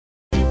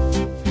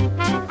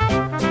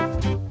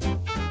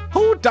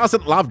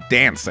doesn't love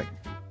dancing?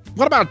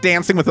 What about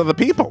dancing with other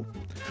people?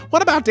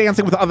 What about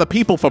dancing with other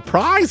people for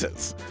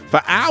prizes? For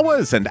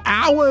hours and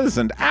hours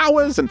and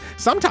hours, and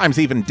sometimes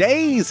even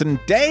days and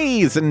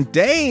days and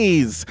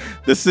days.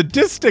 The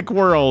sadistic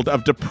world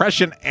of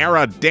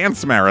Depression-era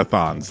dance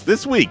marathons.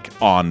 This week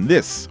on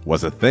This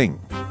Was a Thing.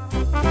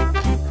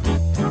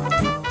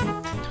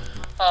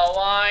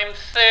 Oh, I'm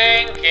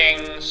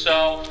thinking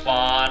so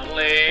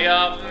fondly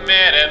of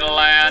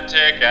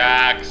mid-Atlantic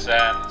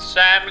accents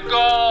and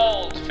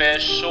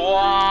goldfish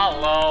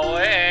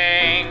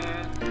swallowing.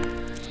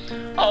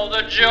 Oh,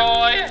 the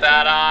joy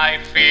that I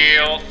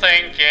feel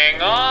thinking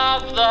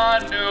of the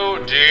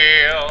New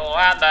Deal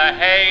and the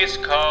Hays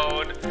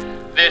Code.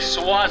 This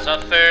was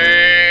a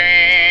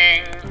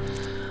thing.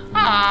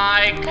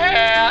 I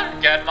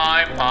can't get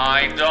my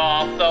mind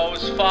off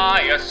those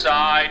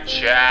fireside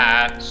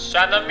chats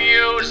and the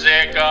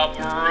music of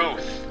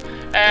Ruth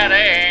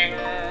Etting.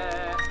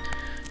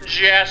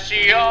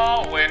 Jesse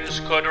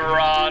Owens could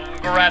run,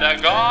 Greta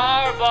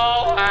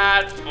Garbo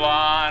had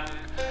fun,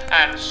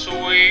 and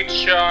sweet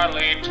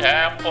Shirley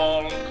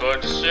Temple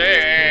could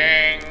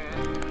sing.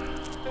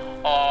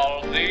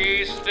 All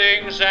these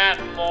things and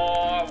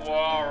more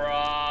were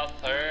a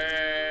thing.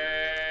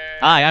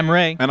 Hi, I'm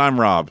Ray. And I'm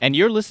Rob. And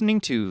you're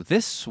listening to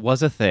This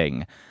Was a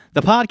Thing,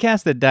 the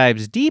podcast that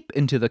dives deep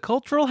into the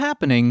cultural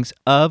happenings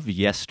of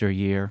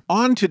yesteryear.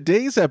 On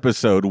today's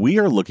episode, we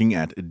are looking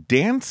at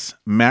dance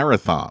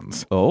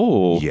marathons.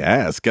 Oh.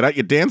 Yes, get out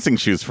your dancing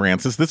shoes,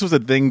 Francis. This was a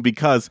thing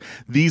because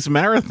these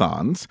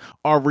marathons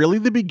are really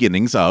the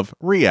beginnings of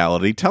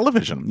reality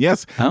television.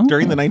 Yes,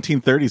 During the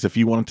 1930s, if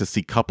you wanted to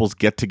see couples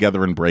get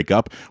together and break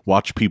up,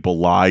 watch people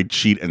lie,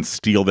 cheat, and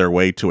steal their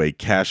way to a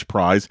cash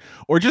prize,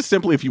 or just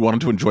simply if you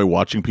wanted to enjoy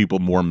watching people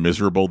more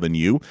miserable than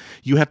you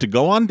had to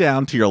go on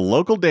down to your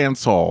local dance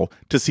hall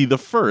to see the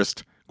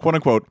first,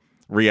 quote-unquote,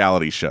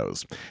 reality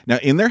shows. Now,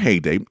 in their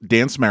heyday,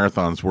 dance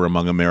marathons were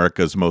among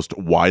America's most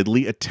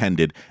widely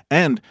attended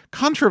and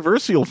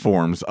controversial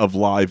forms of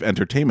live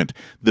entertainment.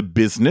 The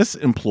business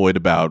employed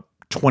about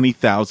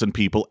 20,000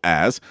 people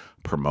as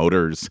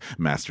promoters,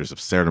 masters of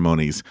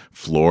ceremonies,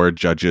 floor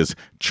judges,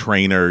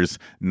 trainers,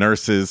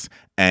 nurses,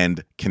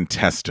 and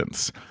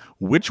contestants.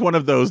 Which one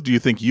of those do you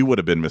think you would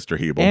have been, Mr.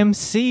 Hebel?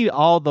 MC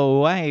all the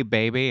way,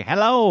 baby.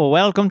 Hello,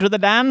 welcome to the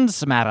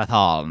dance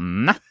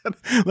marathon.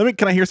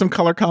 Can I hear some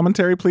color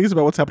commentary, please,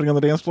 about what's happening on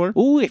the dance floor?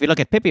 Ooh, if you look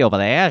at Pippi over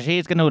there,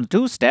 she's going to do a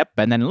two-step,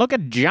 and then look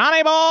at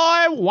Johnny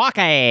Boy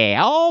Waukee.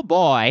 Oh,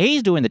 boy,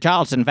 he's doing the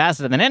Charleston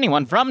faster than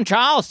anyone from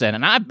Charleston,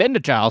 and I've been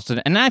to Charleston,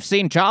 and I've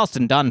seen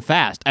Charleston done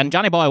fast, and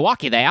Johnny Boy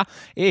Waukee there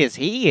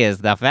he is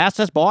the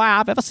fastest boy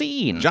I've ever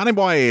seen. Johnny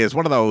Boy is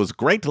one of those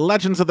great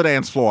legends of the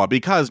dance floor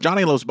because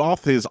Johnny lost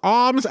both his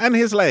arms and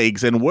his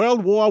legs in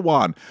World War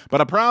I. But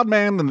a proud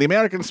man in the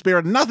American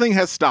spirit, nothing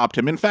has stopped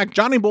him. In fact,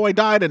 Johnny Boy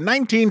died in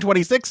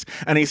 1926,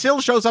 and he still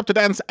shows up to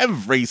dance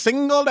every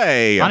single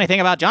day. Funny thing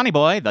about Johnny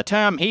Boy, the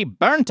term he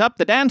burnt up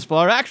the dance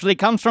floor actually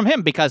comes from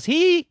him because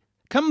he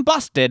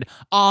combusted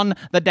on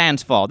the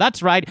dance floor.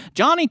 That's right,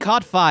 Johnny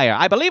caught fire.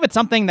 I believe it's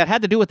something that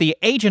had to do with the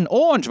Agent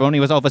Orange when he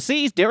was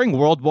overseas during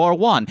World War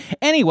I.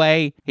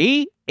 Anyway,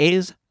 he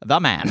is the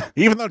man.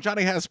 Even though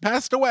Johnny has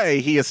passed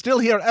away, he is still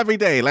here every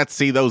day. Let's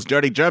see those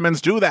dirty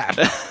Germans do that.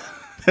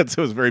 That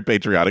was very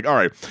patriotic. All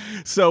right.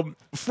 So,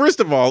 first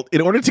of all, in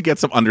order to get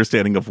some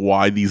understanding of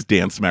why these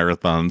dance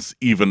marathons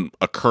even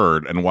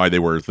occurred and why they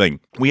were a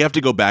thing, we have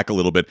to go back a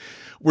little bit.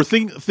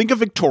 Think of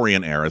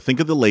Victorian era. Think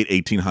of the late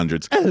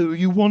 1800s. Oh,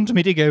 you want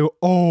me to go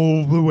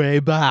all the way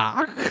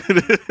back?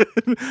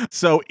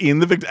 So,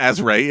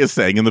 as Ray is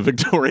saying, in the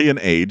Victorian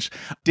age,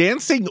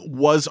 dancing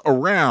was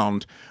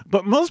around,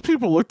 but most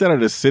people looked at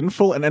it as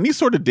sinful, and any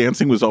sort of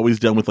dancing was always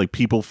done with like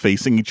people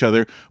facing each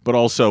other, but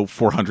also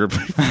 400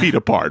 feet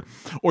apart.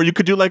 Or you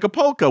could do like a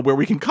polka where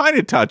we can kind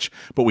of touch,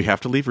 but we have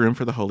to leave room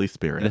for the Holy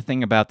Spirit. The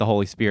thing about the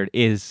Holy Spirit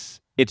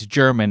is it's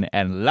German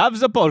and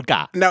loves a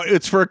polka. Now,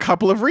 it's for a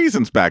couple of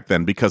reasons back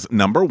then, because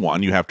number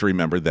one, you have to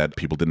remember that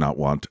people did not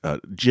want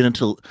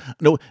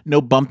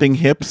no bumping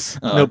hips.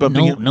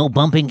 No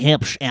bumping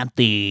hips at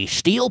the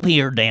Steel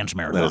Pier Dance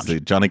Marathon. That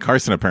is Johnny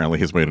Carson apparently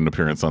has made an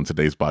appearance on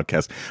today's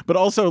podcast. But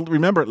also,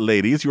 remember,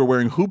 ladies, you were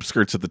wearing hoop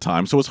skirts at the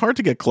time, so it's hard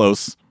to get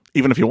close,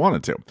 even if you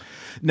wanted to.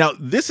 Now,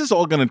 this is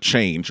all going to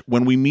change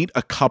when we meet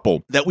a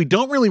couple that we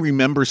don't really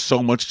remember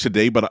so much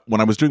today, but when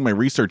I was doing my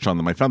research on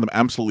them, I found them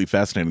absolutely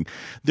fascinating.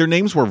 Their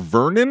names were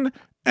Vernon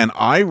and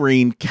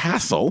Irene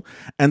Castle,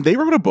 and they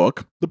wrote a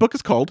book. The book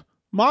is called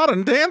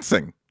Modern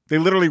Dancing. They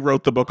literally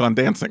wrote the book on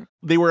dancing.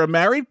 They were a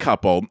married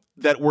couple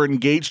that were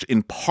engaged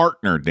in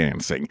partner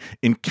dancing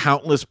in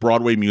countless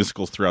Broadway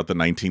musicals throughout the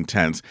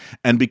 1910s.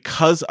 And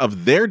because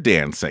of their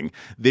dancing,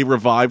 they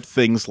revived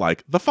things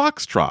like the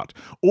foxtrot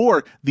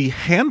or the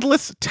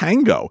handless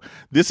tango.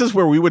 This is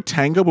where we would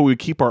tango, but we would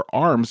keep our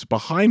arms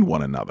behind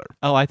one another.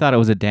 Oh, I thought it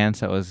was a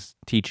dance that was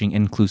teaching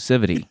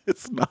inclusivity.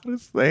 It's not.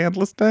 It's the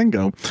handless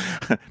tango.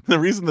 The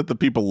reason that the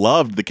people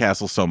loved the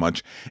Castle so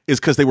much is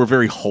because they were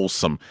very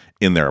wholesome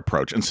in their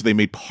approach. And so they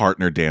made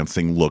partner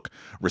dancing look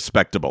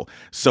respectable.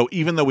 So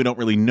even though we don't don't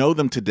really know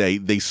them today,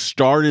 they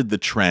started the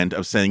trend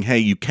of saying, hey,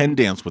 you can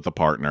dance with a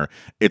partner.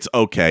 It's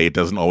okay. It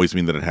doesn't always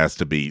mean that it has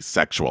to be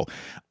sexual.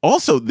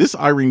 Also, this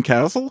Irene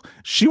Castle,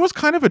 she was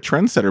kind of a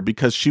trendsetter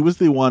because she was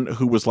the one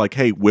who was like,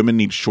 hey, women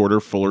need shorter,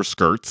 fuller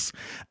skirts.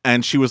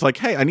 And she was like,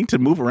 hey, I need to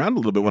move around a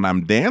little bit when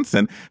I'm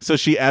dancing. So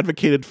she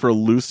advocated for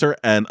looser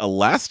and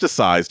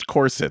elasticized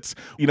corsets.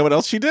 You know what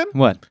else she did?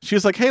 What? She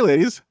was like, hey,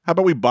 ladies, how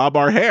about we bob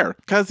our hair?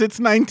 Because it's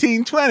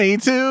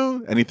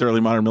 1922. Any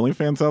Thoroughly Modern Millie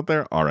fans out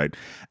there? All right.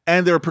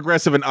 And they were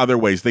progressive in other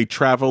ways. They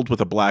traveled with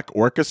a black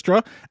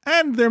orchestra,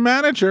 and their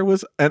manager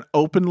was an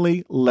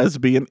openly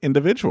lesbian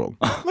individual.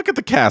 Look at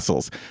the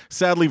Castles.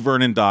 Sadly,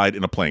 Vernon died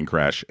in a plane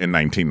crash in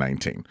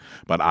 1919.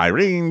 But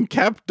Irene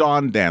kept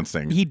on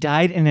dancing. He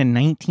died in a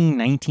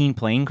 1919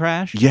 plane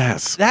crash?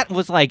 Yes. That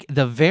was like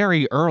the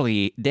very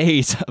early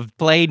days of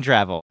plane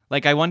travel.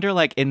 Like, I wonder,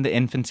 like, in the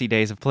infancy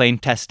days of plane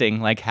testing,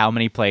 like, how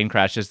many plane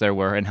crashes there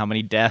were and how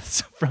many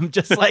deaths from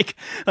just, like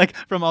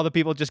from all the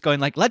people just going,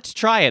 like, let's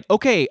try it.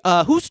 Okay,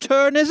 whose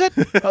turn is it?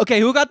 Okay,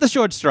 who got the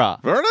short straw?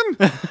 Vernon?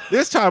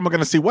 This time we're going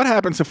to see what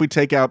happens if we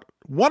take out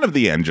one of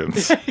the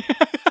engines.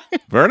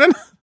 Vernon?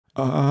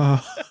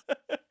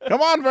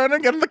 Come on,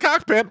 Vernon, get in the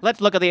cockpit.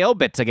 Let's look at the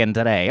obits again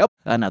today. Oh,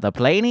 another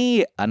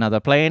planey.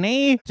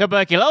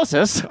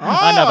 Tuberculosis.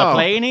 Another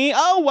planey.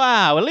 Oh,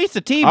 wow. At least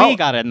the TB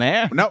got in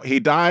there. No, he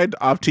died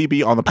of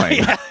TB on the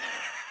plane.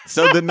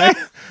 So the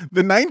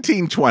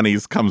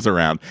 1920s comes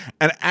around.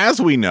 And as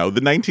we know,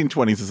 the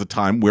 1920s is a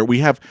time where we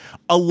have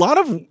a lot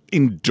of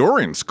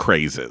endurance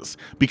crazes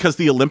because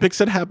the Olympics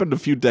had happened a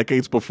few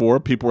decades before.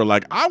 People were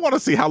like, I want to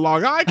see how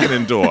long I can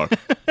endure.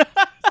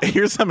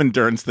 Here's some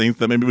endurance things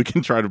that maybe we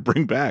can try to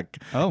bring back.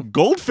 Oh.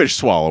 Goldfish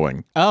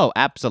swallowing. Oh,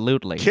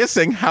 absolutely.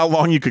 Kissing, how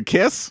long you could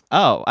kiss.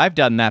 Oh, I've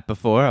done that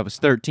before. I was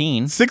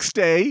 13.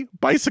 6-day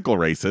bicycle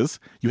races.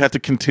 You have to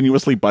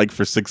continuously bike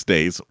for 6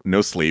 days,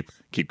 no sleep,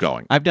 keep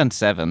going. I've done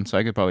 7, so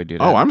I could probably do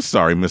that. Oh, I'm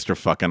sorry, Mr.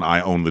 Fucking I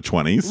own the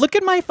 20s. Look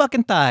at my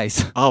fucking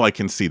thighs. Oh, I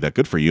can see that.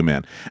 Good for you,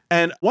 man.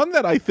 And one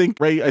that I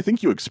think, Ray, I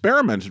think you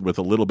experimented with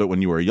a little bit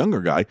when you were a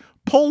younger guy,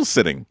 pole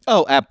sitting.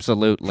 Oh,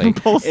 absolutely.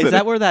 Pole sitting. Is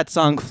that where that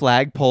song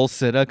Flagpole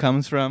Sitta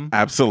comes from?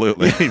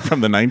 Absolutely.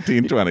 From the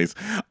 1920s.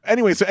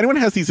 Anyway, so anyone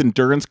has these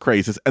endurance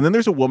crazes. And then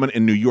there's a woman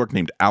in New York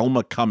named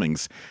Alma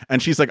Cummings.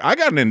 And she's like, I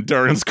got an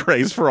endurance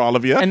craze for all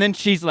of you. And then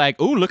she's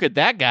like, ooh, look at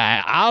that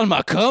guy,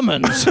 Alma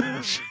Cummins.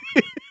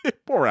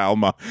 Poor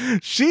Alma.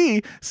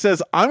 She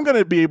says, I'm going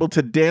to be able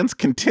to dance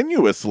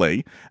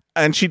continuously.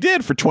 And she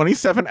did for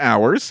 27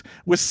 hours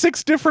with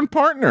 6 different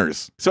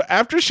partners. So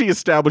after she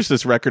established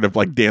this record of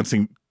like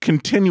dancing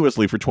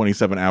continuously for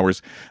 27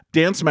 hours,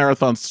 dance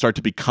marathons start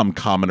to become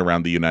common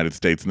around the United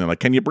States. And they're like,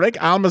 can you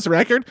break Alma's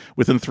record?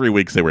 Within 3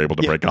 weeks, they were able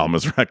to break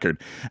Alma's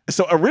record.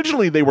 So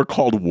originally they were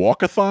called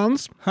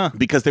walkathons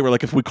because they were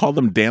like, if we call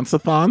them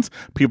dance-a-thons,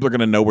 people are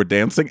going to know we're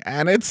dancing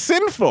and it's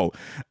sinful.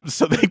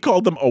 So they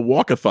called them a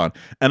walkathon.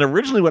 And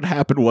originally what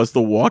happened was the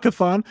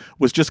walkathon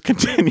was just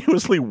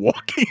continuously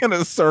walking in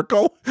a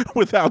circle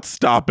without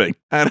stopping.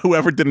 And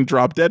whoever didn't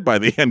drop dead by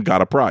the end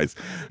got a prize.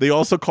 They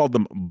also called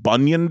them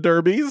bunion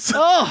derbies.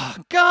 Oh,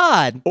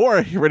 God. Or,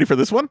 you ready for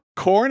this one?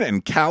 Corn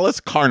and callus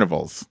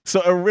carnivals.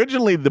 So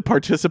originally the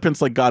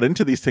participants like got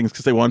into these things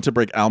because they wanted to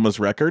break Alma's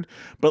record.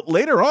 But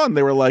later on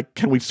they were like,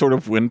 can we sort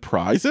of win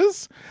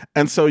prizes?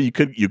 And so you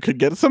could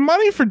get some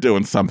money for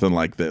doing something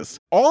like this.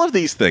 All of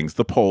these things,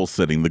 the pole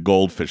sitting, the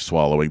goldfish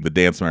swallowing, the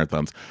dance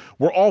marathons,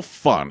 were all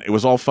fun. It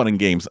was all fun and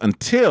games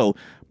until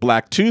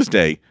Black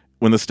Tuesday,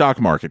 when the stock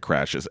market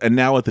crashes. And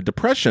now at the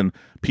Depression,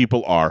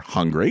 people are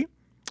hungry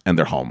and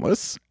they're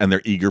homeless and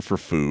they're eager for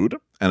food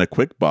and a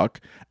quick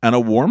buck and a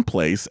warm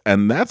place.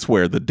 And that's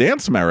where the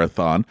dance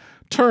marathon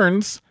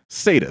turns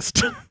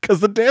sadist because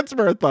the dance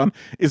marathon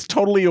is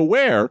totally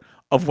aware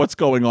of what's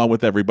going on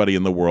with everybody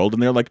in the world.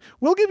 And they're like,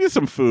 we'll give you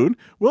some food.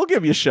 We'll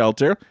give you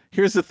shelter.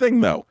 Here's the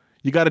thing, though.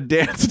 You got to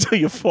dance until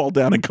you fall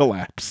down and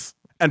collapse.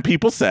 And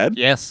people said,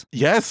 Yes.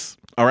 Yes.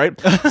 All right.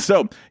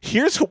 So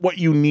here's what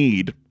you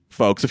need,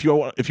 folks, if you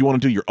want to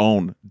do your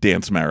own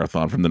dance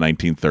marathon from the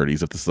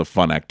 1930s, if this is a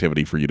fun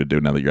activity for you to do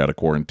now that you're out of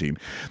quarantine,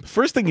 the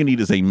first thing you need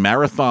is a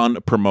marathon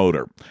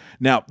promoter.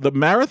 Now, the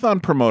marathon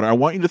promoter, I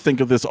want you to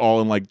think of this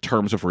all in like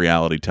terms of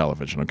reality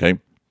television, okay?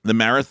 The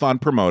marathon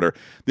promoter,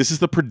 this is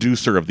the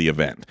producer of the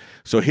event.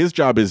 So his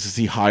job is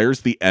he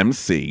hires the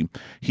MC,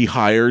 he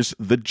hires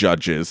the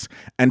judges,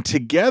 and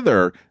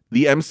together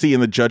the MC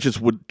and the judges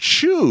would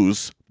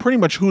choose pretty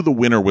much who the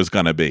winner was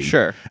going to be.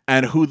 Sure.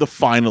 And who the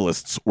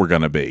finalists were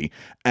going to be.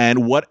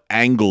 And what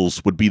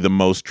angles would be the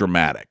most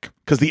dramatic.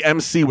 Because the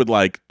MC would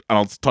like, and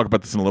I'll talk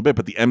about this in a little bit,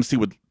 but the MC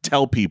would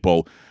tell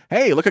people,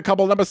 hey, look at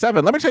couple number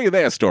 7. Let me tell you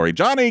their story.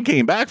 Johnny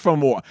came back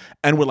from war.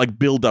 And would like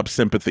build up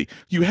sympathy.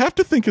 You have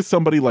to think of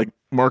somebody like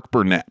Mark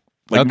Burnett.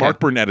 Like, okay. Mark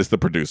Burnett is the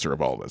producer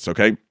of all this,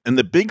 okay? And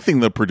the big thing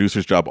the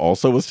producer's job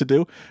also was to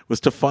do was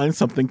to find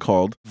something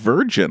called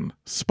virgin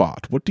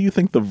spot. What do you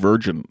think the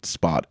virgin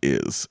spot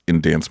is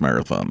in dance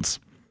marathons?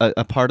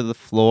 A part of the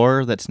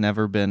floor that's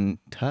never been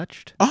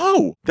touched?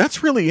 Oh,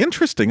 that's really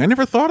interesting. I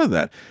never thought of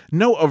that.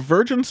 No, a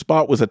virgin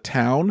spot was a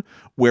town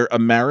where a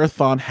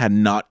marathon had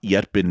not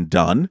yet been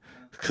done.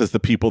 because the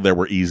people there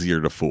were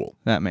easier to fool.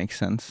 That makes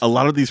sense. A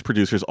lot of these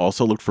producers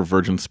also looked for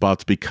virgin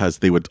spots because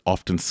they would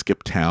often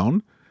skip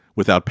town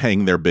without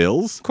paying their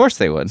bills. Of course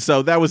they would.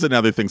 So that was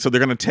another thing. So they're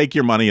going to take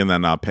your money and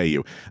then not pay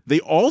you.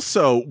 They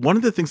also, one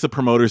of the things the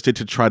promoters did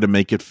to try to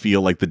make it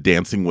feel like the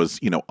dancing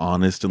was,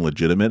 honest and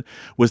legitimate,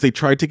 was they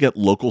tried to get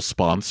local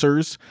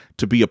sponsors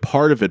to be a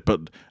part of it,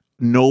 but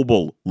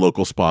noble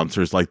local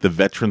sponsors like the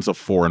Veterans of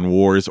Foreign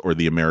Wars or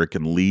the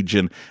American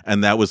Legion.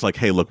 And that was like,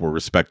 hey, look, we're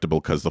respectable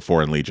because the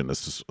Foreign Legion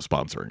is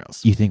sponsoring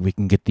us. You think we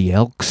can get the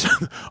Elks?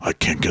 I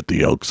can't get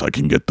the Elks. I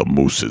can get the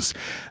Mooses.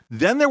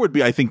 Then there would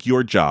be, I think,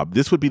 your job.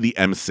 This would be the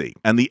MC.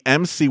 And the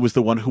MC was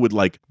the one who would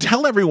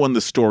tell everyone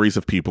the stories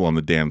of people on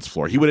the dance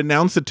floor. He would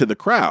announce it to the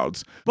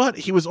crowds, but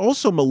he was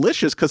also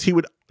malicious because he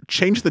would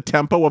change the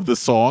tempo of the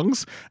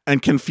songs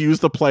and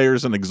confuse the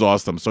players and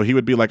exhaust them. So he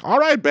would be like, all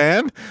right,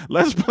 band,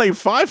 let's play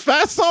 5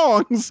 fast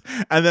songs.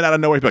 And then out of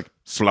nowhere, he'd be like,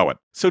 slow it.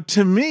 So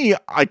to me,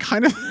 I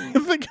kind of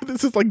think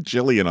this is like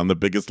Jillian on The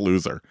Biggest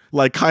Loser,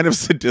 kind of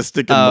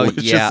sadistic and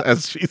malicious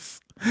as she's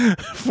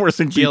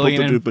forcing people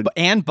to do things.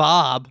 And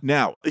Bob.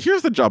 Now,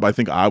 here's the job I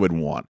think I would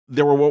want.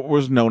 There were what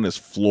was known as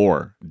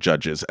floor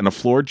judges, and a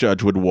floor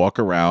judge would walk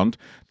around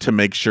to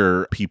make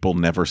sure people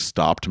never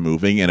stopped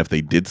moving, and if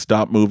they did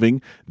stop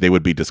moving, they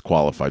would be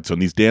disqualified. So in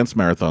these dance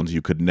marathons,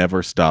 you could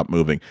never stop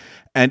moving.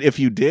 And if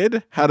you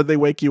did, how did they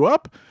wake you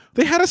up?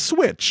 They had a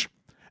switch.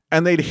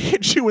 And they'd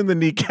hit you in the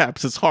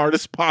kneecaps as hard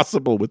as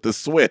possible with the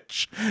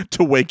switch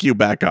to wake you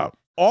back up.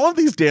 All of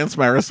these dance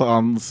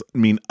marathons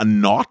mean a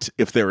naught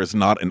if there is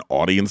not an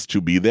audience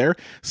to be there.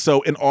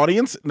 So an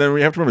audience, then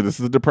we have to remember, this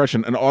is the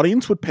Depression, an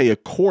audience would pay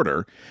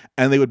 $0.25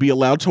 and they would be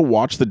allowed to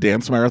watch the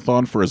dance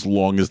marathon for as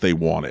long as they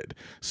wanted.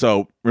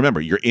 So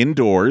remember, you're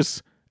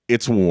indoors,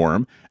 it's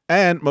warm,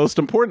 and most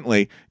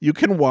importantly, you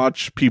can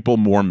watch people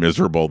more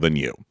miserable than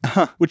you,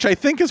 which I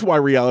think is why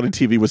reality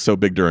TV was so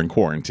big during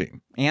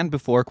quarantine. And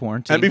before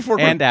quarantine.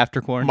 And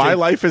after quarantine. My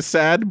life is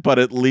sad, but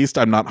at least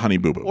I'm not Honey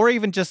Boo Boo. Or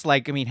even just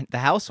the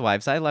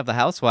Housewives. I love the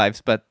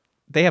Housewives, but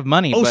they have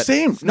money. Oh, but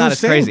same. It's not as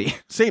crazy.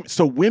 Same.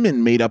 So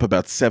women made up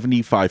about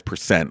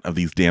 75% of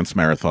these dance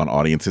marathon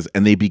audiences,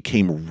 and they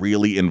became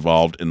really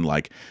involved in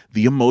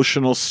the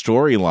emotional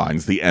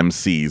storylines the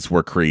MCs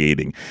were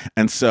creating.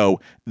 And so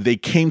they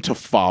came to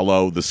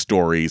follow the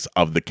stories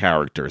of the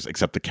characters,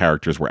 except the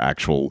characters were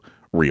actual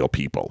real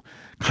people.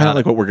 Kind of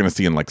like what we're going to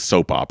see in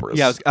soap operas.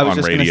 Yeah, I was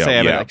just going to say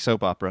about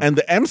soap opera. And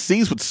the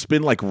MCs would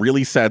spin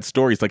really sad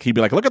stories. He'd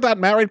be like, look at that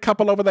married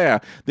couple over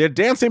there. They're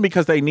dancing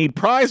because they need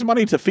prize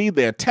money to feed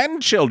their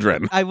 10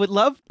 children. I would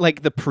love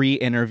the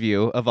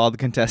pre-interview of all the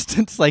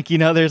contestants.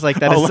 There's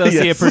that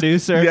associate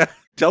producer. Yeah.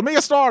 Tell me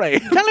a story.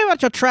 Tell me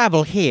about your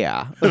travel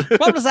here.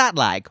 What was that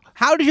like?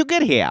 How did you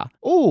get here?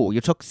 Ooh,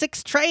 you took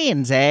 6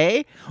 trains,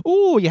 eh?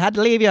 Ooh, you had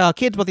to leave your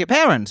kids with your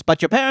parents,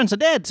 but your parents are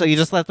dead, so you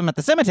just left them at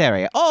the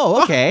cemetery.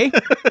 Oh, okay.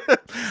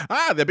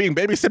 They're being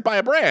babysit by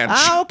a branch.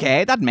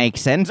 Okay, that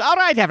makes sense. All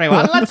right,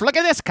 everyone, let's look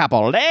at this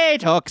couple. They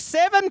took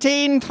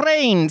 17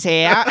 trains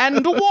here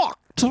and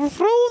walked through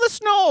the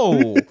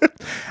snow.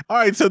 All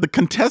right, so the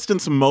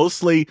contestants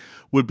mostly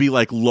would be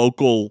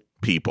local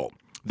people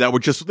that were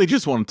they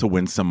just wanted to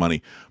win some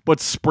money,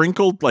 but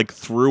sprinkled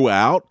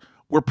throughout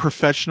were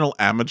professional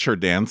amateur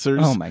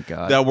dancers. Oh my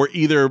God. That were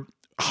either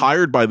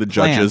hired by the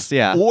judges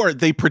or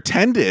they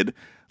pretended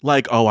I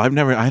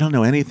don't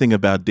know anything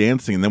about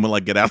dancing, and then we'll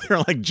get out there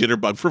and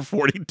jitterbug for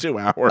 42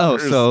 hours. Oh,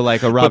 so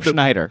a Rob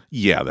Schneider.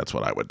 Yeah, that's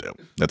what I would do.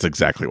 That's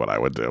exactly what I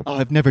would do. Oh,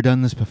 I've never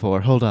done this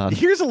before. Hold on.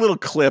 Here's a little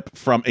clip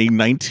from a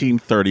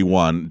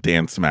 1931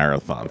 dance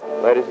marathon.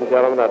 Ladies and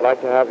gentlemen, I'd like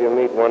to have you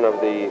meet one of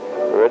the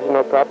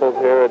original couples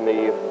here in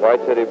the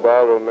White City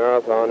Ballroom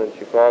Marathon in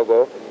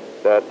Chicago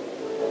that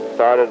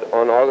started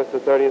on August the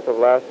 30th of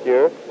last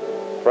year,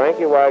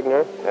 Frankie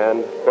Wagner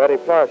and Betty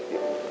Plarsky.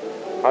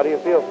 How do you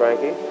feel,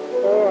 Frankie?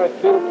 Oh, I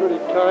feel pretty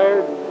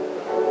tired,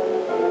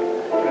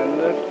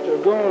 and after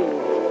going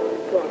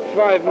about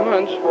 5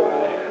 months,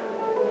 why...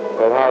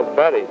 Well, how's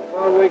Betty?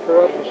 I'll wake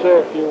her up and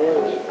say a few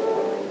words.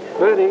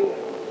 Betty!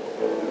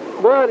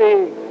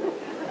 Betty!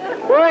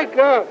 Wake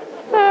up!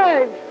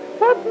 Hey,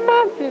 what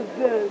month is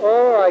this?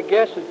 Oh, I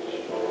guess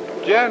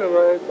it's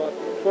January, about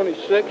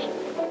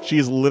 26th.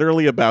 She's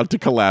literally about to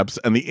collapse,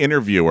 and the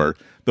interviewer,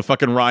 the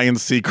fucking Ryan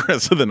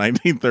Seacrest of the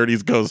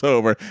 1930s, goes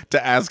over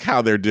to ask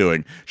how they're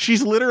doing.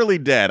 She's literally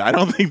dead. I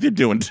don't think they're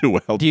doing too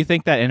well. Do you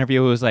think that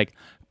interviewer was like,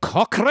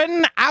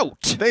 Cochran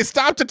out? They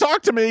stopped to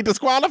talk to me.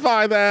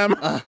 Disqualify them.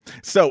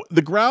 So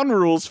the ground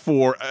rules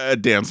for a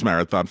dance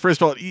marathon.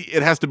 First of all,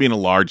 it has to be in a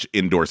large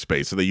indoor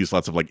space. So they use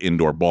lots of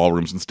indoor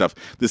ballrooms and stuff.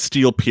 The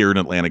Steel Pier in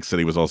Atlantic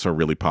City was also a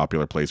really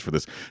popular place for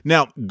this.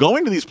 Now,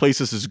 going to these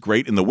places is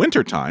great in the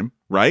wintertime,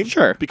 right?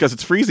 Sure. Because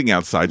it's freezing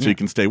outside, so you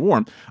can stay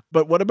warm.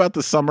 But what about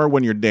the summer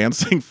when you're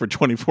dancing for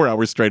 24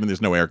 hours straight and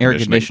there's no air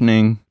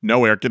conditioning?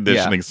 No air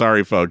conditioning. Yeah.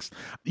 Sorry, folks.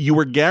 You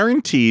were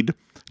guaranteed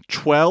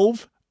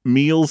 12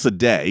 meals a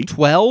day.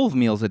 12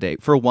 meals a day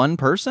for one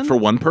person? For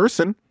one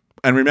person.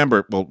 And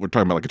remember, well, we're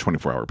talking about like a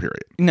 24-hour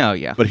period. No,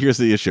 yeah. But here's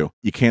the issue.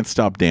 You can't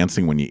stop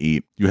dancing when you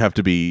eat. You have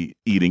to be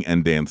eating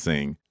and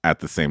dancing at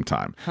the same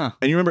time. Huh.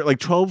 And you remember, like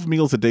 12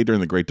 meals a day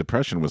during the Great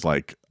Depression was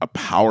like a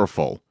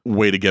powerful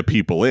way to get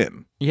people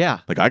in. Yeah.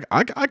 Like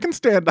I can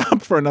stand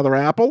up for another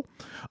apple.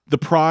 The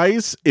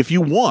prize, if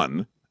you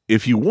won,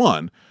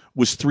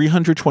 was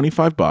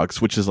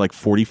 $325, which is like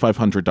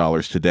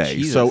 $4,500 today.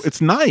 Jesus. So it's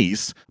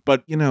nice,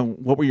 but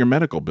what were your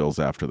medical bills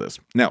after this?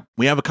 Now,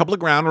 we have a couple of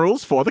ground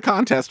rules for the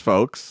contest,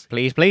 folks.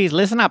 Please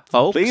listen up,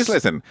 folks. Please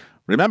listen.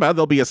 Remember,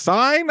 there'll be a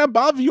sign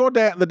above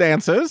the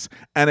dancers,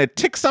 and it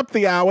ticks up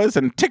the hours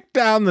and tick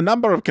down the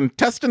number of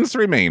contestants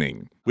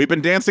remaining. We've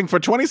been dancing for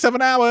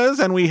 27 hours,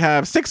 and we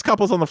have 6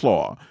 couples on the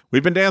floor.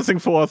 We've been dancing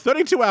for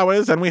 32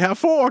 hours, and we have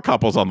 4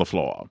 couples on the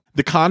floor.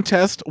 The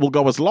contest will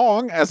go as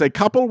long as a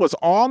couple was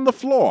on the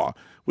floor,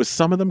 with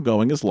some of them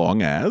going as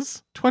long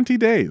as 20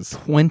 days.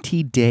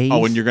 20 days?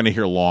 Oh, and you're going to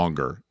hear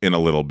longer in a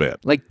little bit.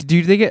 Like,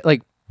 do they get,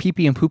 like,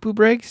 pee-pee and poo-poo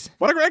breaks?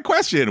 What a great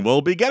question.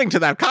 We'll be getting to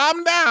that.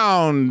 Calm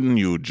down,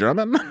 you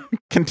German.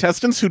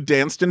 Contestants who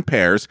danced in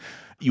pairs,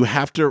 you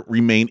have to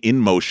remain in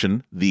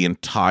motion the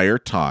entire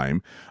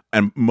time.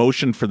 And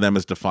motion for them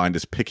is defined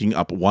as picking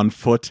up one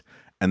foot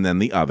and then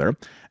the other.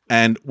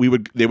 And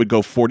they would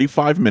go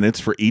 45 minutes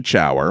for each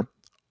hour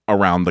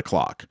around the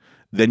clock.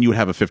 Then you would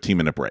have a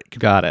 15-minute break.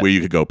 Got it. Where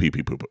you could go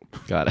pee-pee poo-poo.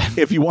 Got it.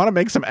 If you want to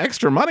make some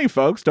extra money,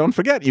 folks, don't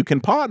forget you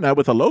can partner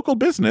with a local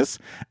business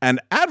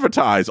and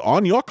advertise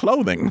on your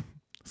clothing.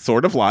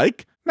 Sort of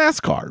like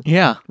NASCAR.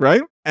 Yeah.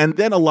 Right? And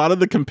then a lot of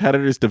the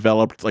competitors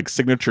developed like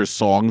signature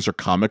songs or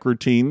comic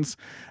routines.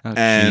 Oh,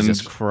 and,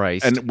 Jesus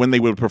Christ. And when they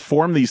would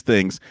perform these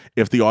things,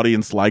 if the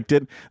audience liked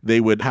it, they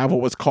would have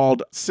what was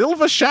called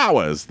silver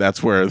showers.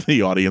 That's where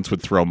the audience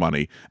would throw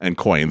money and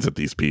coins at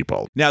these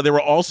people. Now, there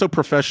were also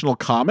professional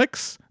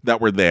comics that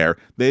were there.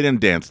 They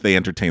didn't dance, they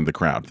entertained the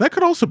crowd. That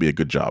could also be a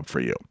good job for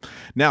you.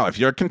 Now, if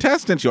you're a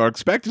contestant, you're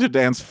expected to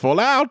dance full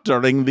out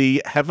during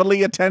the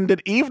heavily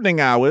attended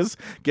evening hours.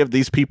 Give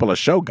these people a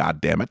show,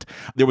 goddammit.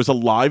 There was a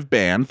live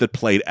band that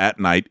played at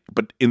night,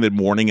 but in the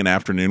morning and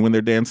afternoon when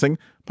they're dancing,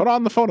 put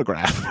on the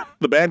phonograph.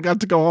 The band got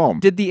to go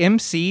home. Did the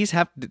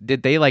MCs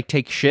did they like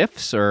take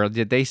shifts, or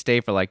did they stay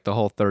for like the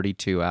whole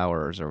 32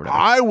 hours or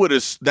whatever?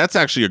 That's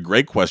actually a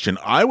great question.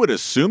 I would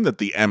assume that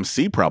the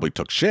MC probably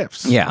took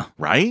shifts. Yeah.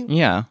 Right?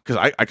 Yeah.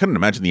 Because I couldn't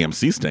imagine the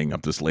MC staying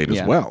up this late as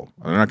Yeah. well.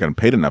 They're not getting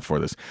paid enough for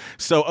this.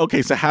 So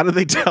how do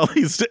they tell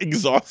these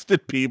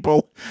exhausted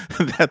people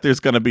that there's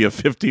going to be a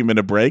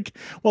 15-minute break?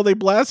 Well, they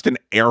blast an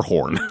air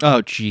horn.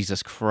 Oh,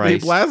 Jesus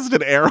Christ. They blast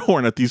an air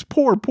horn at these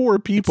poor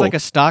people. It's like a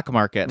stock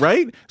market.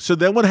 Right? So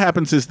then what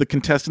happens is the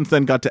contestants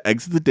then got to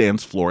exit the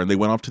dance floor and they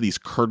went off to these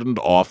curtained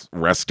off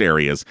rest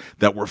areas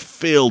that were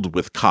filled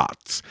with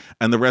cots.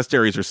 And the rest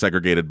areas are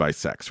segregated by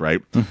sex,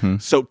 right? Mm-hmm.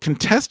 So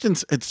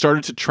contestants had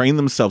started to train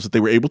themselves that they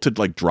were able to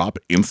like drop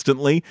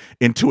instantly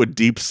into a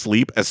deep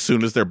sleep as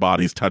soon as their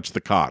bodies touched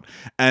the cot.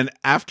 And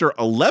after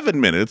 11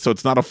 minutes, so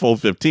it's not a full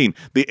 15,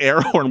 the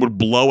air horn would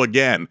blow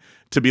again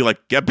to be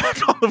like, get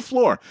back on the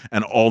floor.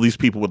 And all these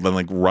people would then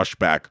like rush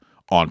back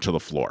onto the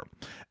floor.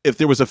 If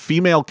there was a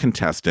female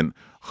contestant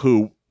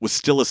who was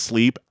still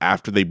asleep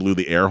after they blew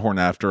the air horn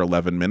after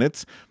 11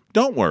 minutes,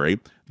 don't worry.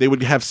 They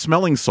would have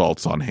smelling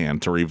salts on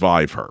hand to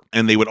revive her.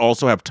 And they would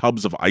also have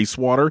tubs of ice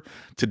water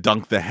to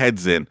dunk the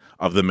heads in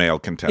of the male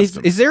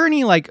contestants. Is there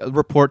any like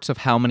reports of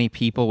how many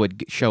people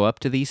would show up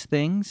to these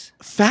things?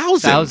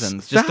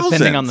 Thousands. Just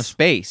depending on the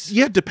space.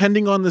 Yeah,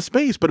 depending on the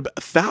space. But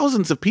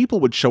thousands of people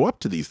would show up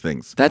to these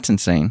things. That's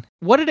insane.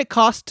 What did it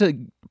cost to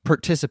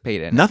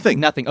participate in?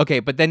 Nothing. Okay,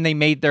 but then they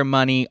made their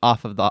money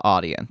off of the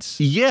audience.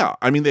 Yeah,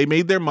 I mean they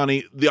made their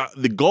money.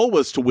 The goal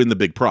was to win the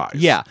big prize.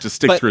 Yeah, to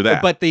stick through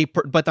that.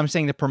 But I'm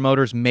saying the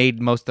promoters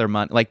made most of their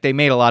money. Like they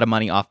made a lot of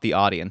money off the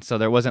audience, so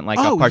there wasn't like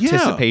a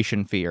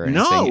participation fee or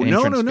anything.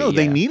 No.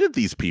 They needed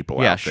these people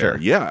out there. Sure.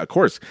 Yeah, of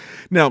course.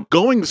 Now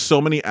going so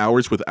many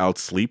hours without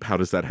sleep, how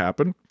does that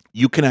happen?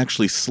 You can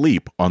actually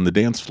sleep on the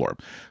dance floor.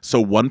 So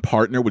one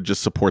partner would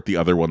just support the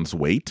other one's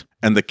weight,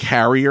 and the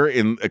carrier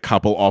in a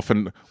couple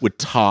often would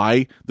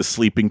tie the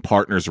sleeping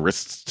partner's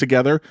wrists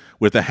together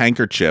with a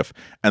handkerchief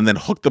and then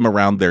hook them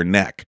around their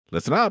neck.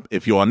 Listen up,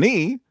 if your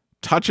knee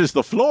touches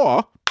the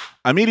floor,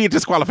 immediate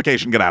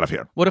disqualification, get out of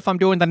here. What if I'm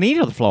doing the knee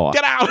to the floor?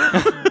 Get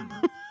out!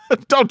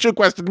 Don't you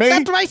question me.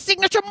 That's my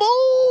signature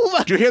move.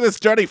 Did you hear this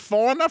dirty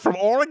foreigner from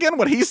Oregon,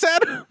 what he said?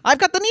 I've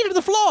got the knee to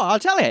the floor, I'll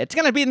tell you. It's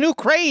going to be a new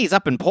craze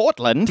up in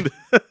Portland.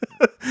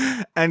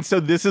 And so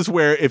this is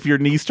where if your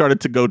knee started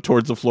to go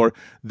towards the floor,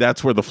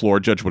 that's where the floor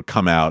judge would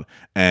come out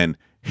and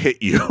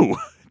hit you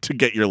to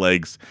get your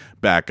legs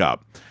back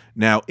up.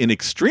 Now, in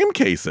extreme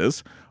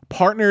cases,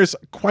 partners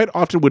quite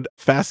often would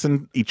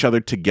fasten each other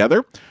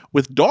together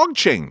with dog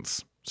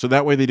chains. So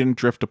that way they didn't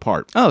drift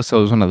apart. Oh, so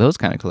it was one of those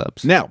kind of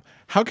clubs. Now,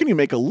 how can you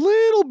make a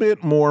little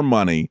bit more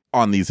money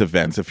on these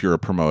events if you're a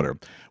promoter?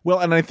 Well,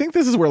 and I think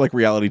this is where like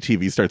reality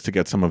TV starts to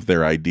get some of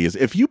their ideas.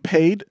 If you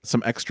paid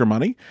some extra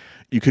money,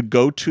 you could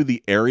go to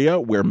the area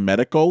where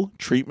medical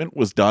treatment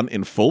was done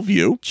in full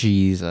view.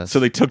 Jesus. So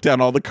they took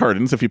down all the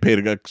curtains if you paid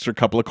an extra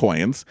couple of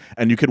coins,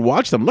 and you could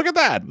watch them. Look at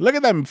that. Look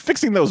at them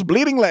fixing those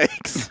bleeding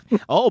legs.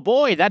 Oh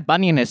boy, that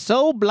bunion is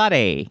so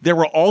bloody. There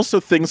were also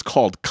things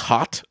called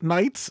cot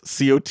nights,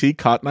 C-O-T,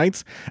 cot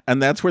nights,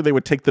 and that's where they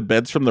would take the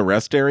beds from the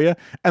rest area,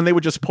 and they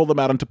would just pull them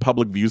out into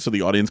public view so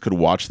the audience could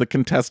watch the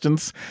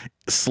contestants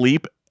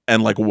sleep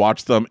and like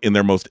watch them in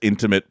their most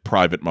intimate,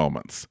 private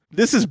moments.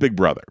 This is Big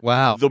Brother.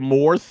 Wow. The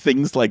more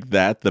things like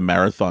that the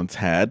marathons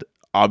had,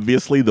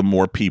 obviously the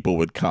more people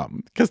would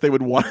come because they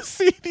would want to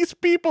see these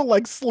people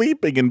like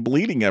sleeping and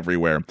bleeding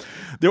everywhere.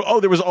 There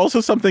was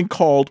also something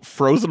called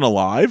Frozen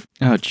Alive.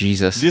 Oh,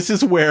 Jesus. This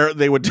is where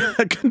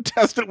a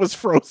contestant was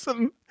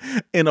frozen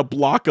in a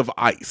block of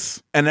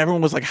ice. And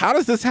everyone was like, how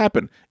does this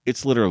happen?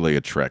 It's literally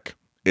a trick.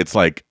 It's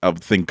like a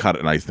thing cut,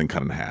 an ice thing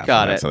cut in half.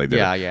 Got it. That's how they did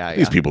Yeah, it. yeah,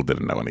 These yeah. people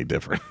didn't know any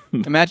different.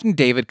 Imagine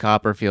David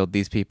Copperfield,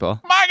 these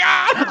people. My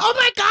God! Oh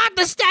my God,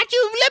 the Statue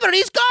of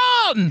Liberty's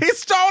gone! He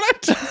stole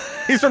it!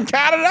 He's from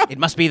Canada! It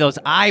must be those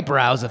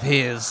eyebrows of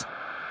his.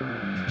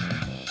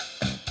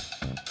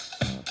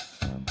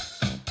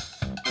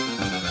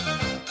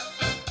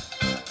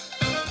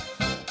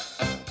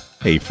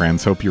 Hey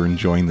friends, hope you're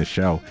enjoying the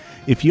show.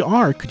 If you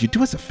are, could you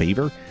do us a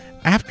favor?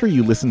 After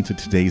you listen to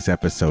today's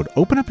episode,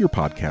 open up your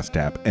podcast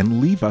app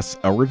and leave us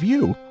a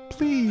review.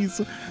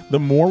 Please. The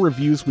more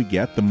reviews we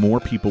get, the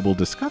more people will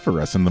discover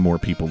us, and the more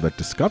people that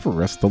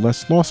discover us, the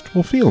less lost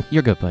we'll feel.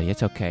 You're good, buddy.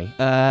 It's okay.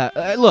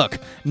 Look,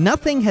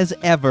 nothing has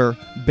ever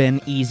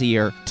been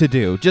easier to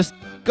do. Just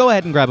go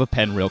ahead and grab a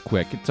pen real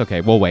quick. It's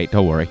okay. We'll wait.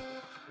 Don't worry.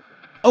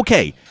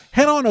 Okay,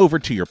 head on over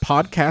to your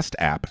podcast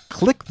app,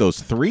 click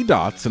those 3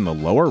 dots in the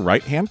lower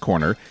right-hand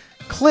corner,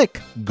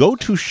 click Go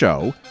to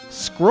Show,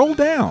 scroll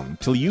down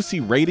till you see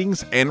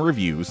ratings and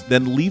reviews,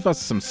 then leave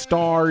us some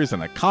stars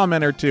and a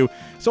comment or two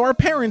so our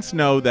parents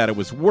know that it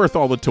was worth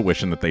all the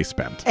tuition that they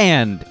spent.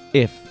 And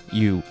if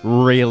you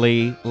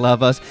really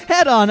love us,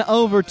 head on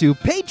over to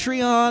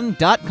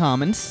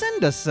patreon.com and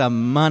send us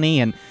some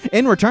money, and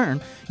in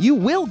return, you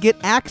will get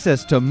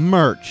access to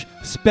merch,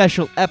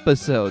 special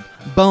episodes,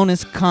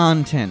 bonus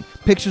content,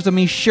 pictures of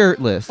me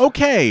shirtless.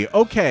 Okay,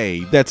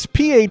 that's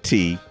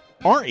patreon.com.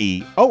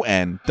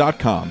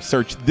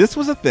 Search This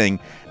Was a Thing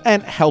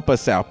and help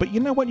us out. But you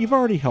know what? You've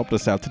already helped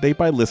us out today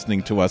by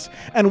listening to us,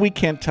 and we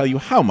can't tell you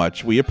how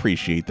much we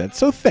appreciate that,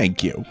 so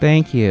thank you.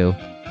 Thank you.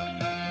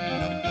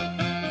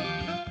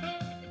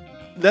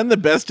 Then the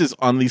best is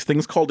on these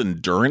things called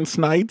endurance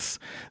nights.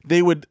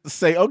 They would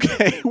say,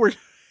 okay,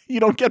 you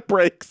don't get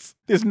breaks.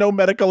 There's no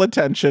medical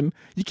attention.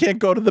 You can't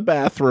go to the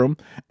bathroom.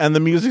 And the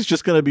music's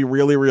just going to be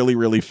really, really,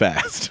 really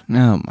fast.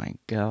 Oh, my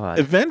God.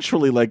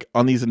 Eventually, like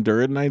on these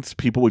endurance nights,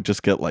 people would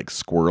just get like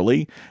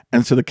squirrely.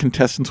 And so the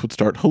contestants would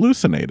start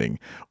hallucinating,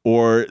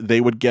 or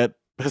they would get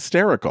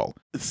hysterical.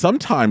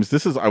 Sometimes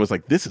I was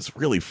like, this is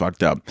really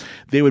fucked up.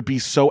 They would be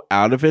so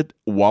out of it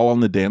while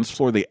on the dance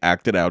floor, they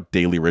acted out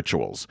daily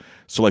rituals.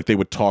 So like they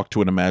would talk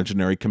to an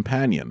imaginary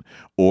companion,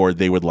 or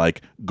they would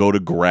like go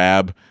to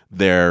grab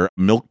their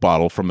milk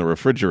bottle from the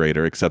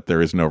refrigerator, except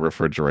there is no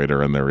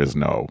refrigerator and there is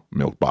no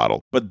milk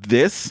bottle. But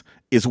this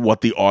is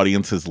what the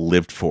audience has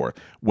lived for.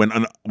 When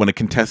a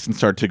contestant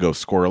started to go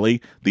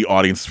squirrely, the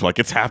audience was like,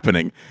 it's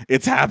happening.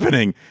 It's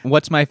happening.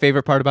 What's my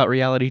favorite part about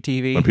reality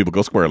TV? When people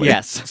go squirrely.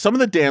 Yes. Some of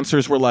the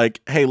dancers were like,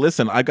 hey,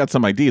 listen, I got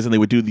some ideas. And they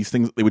would do these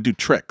things. They would do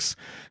tricks.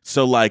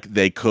 So like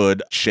they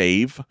could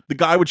shave. The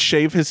guy would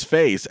shave his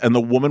face and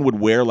the woman would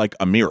wear like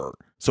a mirror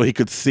so he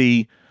could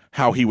see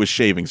how he was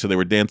shaving. So they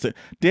were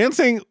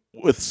dancing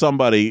with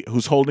somebody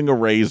who's holding a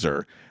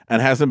razor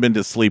and hasn't been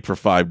to sleep for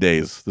 5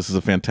 days. This is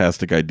a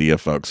fantastic idea,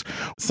 folks.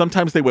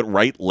 Sometimes they would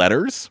write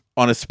letters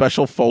on a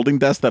special folding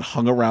desk that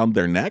hung around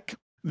their neck.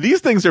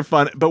 These things are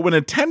fun, but when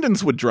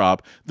attendance would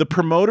drop, the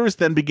promoters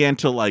then began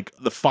to like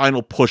the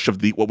final push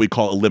of what we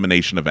call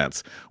elimination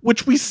events,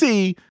 which we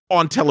see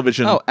on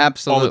television Oh,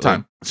 absolutely. all the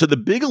time. So the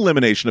big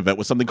elimination event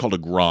was something called a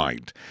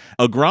grind.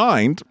 A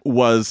grind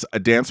was a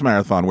dance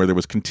marathon where there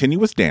was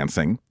continuous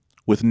dancing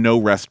with no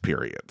rest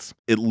periods.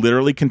 It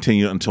literally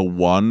continued until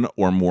one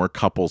or more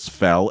couples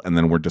fell and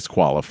then were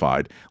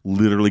disqualified,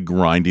 literally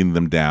grinding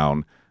them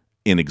down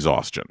in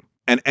exhaustion.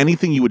 And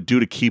anything you would do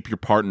to keep your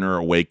partner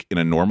awake in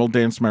a normal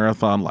dance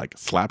marathon, like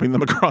slapping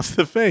them across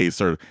the face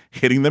or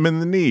hitting them in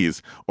the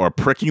knees or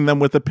pricking them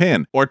with a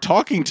pin or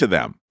talking to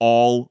them,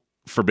 all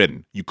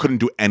forbidden. You couldn't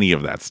do any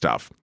of that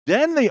stuff.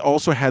 Then they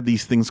also had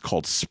these things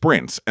called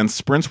sprints, and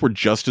sprints were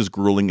just as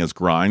grueling as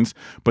grinds,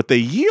 but they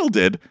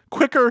yielded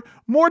quicker,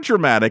 more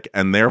dramatic,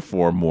 and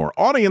therefore more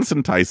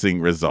audience-enticing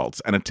results.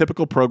 And a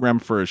typical program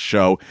for a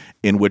show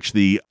in which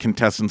the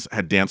contestants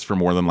had danced for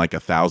more than like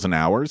 1,000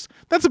 hours,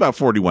 that's about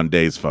 41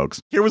 days,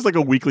 folks. Here was like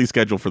a weekly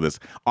schedule for this.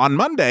 On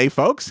Monday,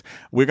 folks,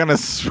 we're going to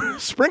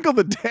sprinkle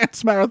the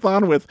dance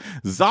marathon with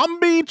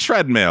zombie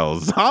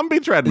treadmills. Zombie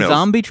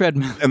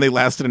treadmills. And they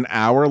lasted an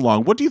hour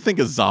long. What do you think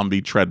a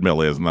zombie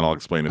treadmill is? And then I'll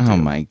explain it to you. Oh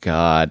my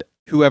God.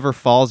 whoever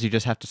falls, you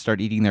just have to start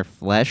eating their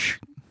flesh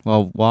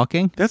while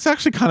walking? That's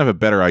actually kind of a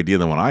better idea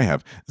than what I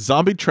have.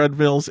 Zombie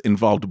treadmills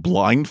involved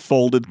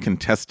blindfolded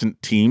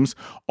contestant teams,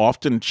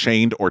 often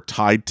chained or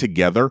tied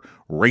together,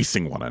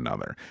 racing one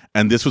another.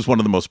 And this was one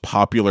of the most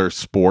popular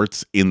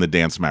sports in the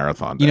dance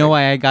marathon day. You know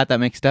why I got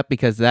that mixed up?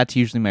 Because that's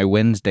usually my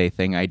Wednesday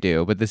thing I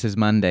do, but this is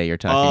Monday you're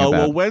talking about.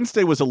 Well,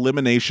 Wednesday was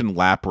elimination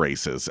lap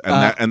races,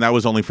 and that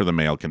was only for the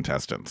male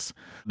contestants.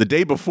 The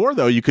day before,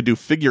 though, you could do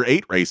figure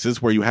 8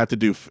 races where you had to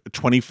do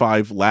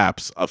 25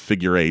 laps of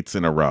figure 8s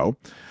in a row.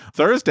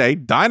 Thursday,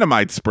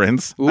 dynamite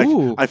sprints.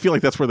 Ooh. I feel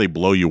like that's where they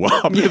blow you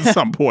up at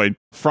some point.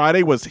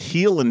 Friday was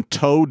heel and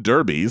toe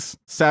derbies.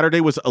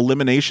 Saturday was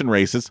elimination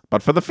races,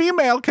 but for the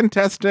female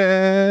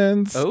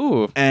contestants.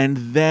 Oh. And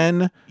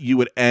then you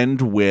would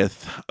end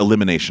with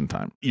elimination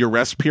time. Your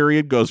rest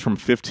period goes from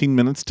 15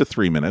 minutes to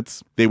 3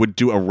 minutes. They would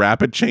do a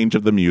rapid change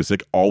of the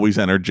music, always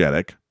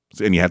energetic.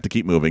 And you have to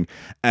keep moving.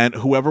 And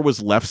whoever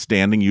was left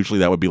standing, usually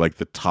that would be like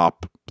the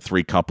top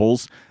 3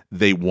 couples,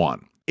 they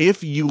won.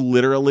 If you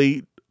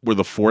literally were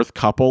the 4th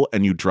couple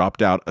and you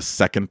dropped out a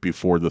second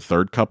before the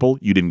 3rd couple,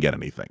 you didn't get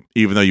anything,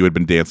 even though you had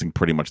been dancing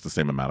pretty much the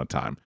same amount of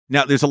time.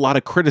 Now, there's a lot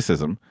of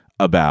criticism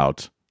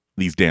about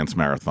these dance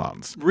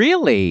marathons.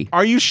 Really?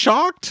 Are you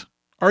shocked?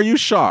 Are you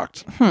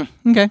shocked?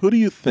 Okay. Who do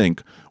you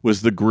think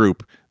was the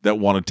group that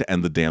wanted to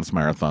end the dance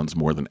marathons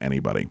more than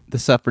anybody? The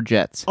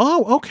suffragettes.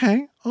 Oh,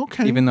 okay.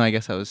 Even though I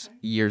guess that was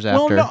years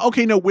Well,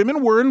 after. no,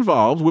 women were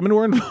involved.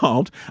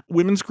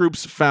 Women's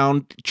groups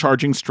found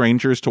charging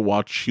strangers to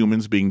watch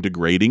humans being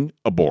degrading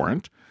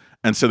abhorrent.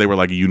 And so they were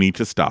like, you need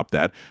to stop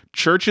that.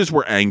 Churches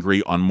were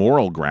angry on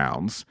moral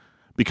grounds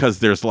because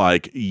there's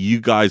like, you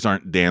guys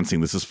aren't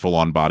dancing. This is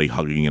full-on body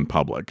hugging in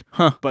public.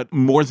 But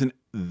more than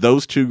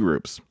those 2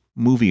 groups,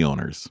 movie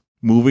owners.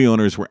 Movie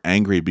owners were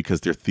angry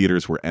because their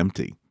theaters were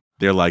empty.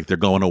 They're like, they're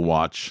going to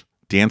watch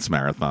dance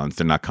marathons.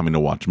 They're not coming to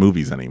watch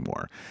movies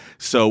anymore.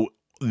 So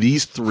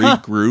these 3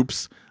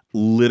 groups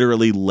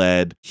literally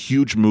led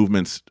huge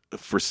movements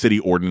for city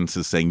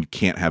ordinances saying you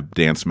can't have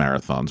dance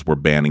marathons. We're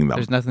banning them.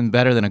 There's nothing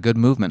better than a good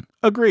movement.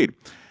 Agreed.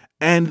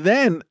 And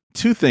then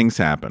 2 things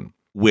happen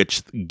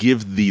which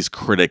give these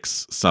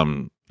critics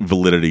some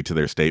validity to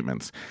their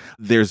statements.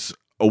 There's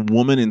a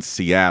woman in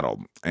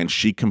Seattle, and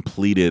she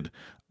completed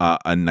a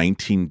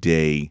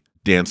 19-day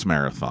dance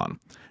marathon,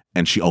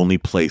 and she only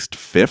placed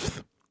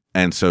 5th.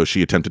 And so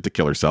she attempted to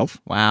kill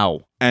herself. Wow.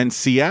 And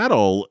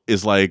Seattle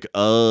is like,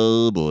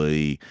 oh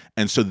boy.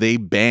 And so they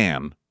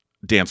ban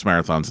dance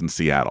marathons in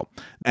Seattle.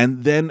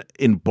 And then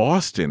in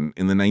Boston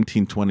in the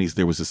 1920s,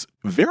 there was this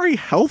very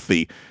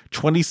healthy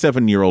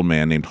 27-year-old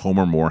man named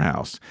Homer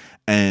Morehouse.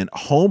 And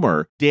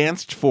Homer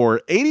danced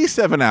for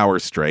 87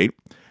 hours straight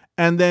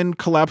and then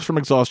collapsed from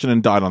exhaustion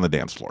and died on the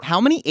dance floor. How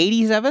many?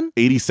 87?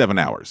 87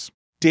 hours.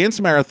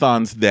 Dance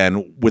marathons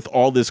then, with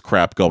all this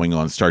crap going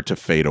on, start to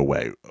fade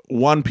away.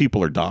 One,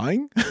 people are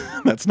dying.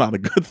 That's not a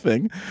good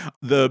thing.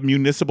 The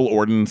municipal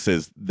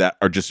ordinances that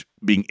are just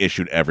being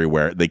issued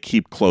everywhere, they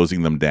keep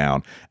closing them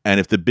down. And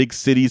if the big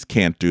cities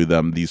can't do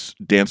them, these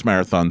dance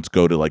marathons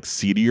go to like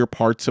seedier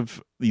parts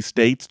of these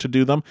states to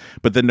do them,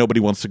 but then nobody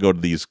wants to go to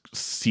these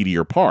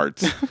seedier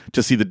parts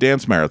to see the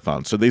dance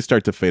marathon. So they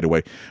start to fade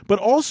away. But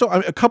also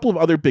a couple of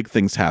other big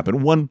things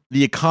happen. One,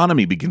 the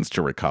economy begins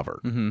to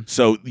recover.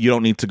 So you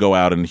don't need to go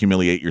out and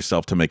humiliate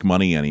yourself to make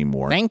money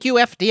anymore. Thank you,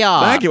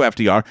 FDR. Thank you,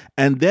 FDR.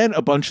 And then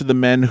a bunch of the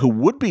men who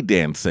would be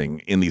dancing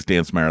in these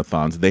dance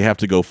marathons, they have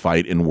to go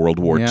fight in World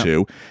War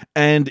II.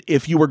 And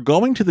if you were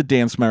going to the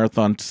dance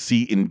marathon to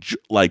see,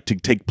 to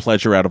take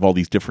pleasure out of all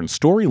these different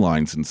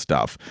storylines and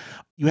stuff,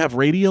 you have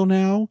radio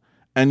now,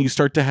 and you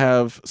start to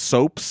have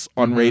soaps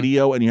on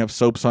radio, and you have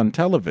soaps on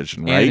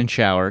television, right? And in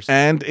showers.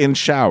 And in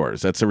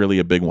showers. That's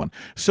a big one.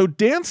 So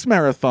dance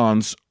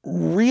marathons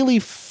really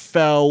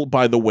fell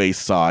by the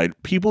wayside.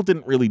 People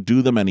didn't really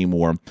do them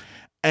anymore.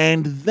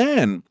 And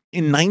then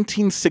in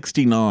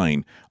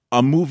 1969,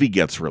 a movie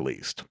gets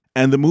released.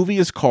 And the movie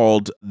is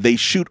called They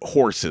Shoot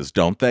Horses,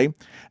 Don't They?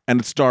 And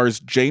it stars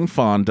Jane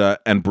Fonda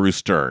and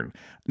Bruce Dern.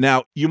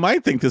 Now, you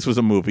might think this was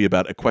a movie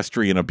about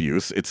equestrian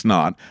abuse. It's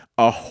not.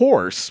 A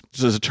horse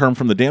is a term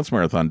from the dance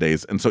marathon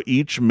days, and so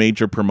each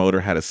major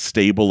promoter had a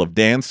stable of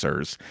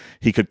dancers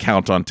he could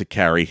count on to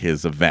carry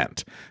his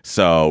event.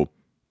 So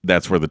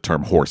that's where the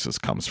term horses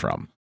comes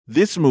from.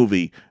 This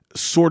movie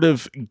sort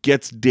of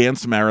gets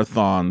dance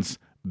marathons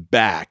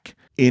back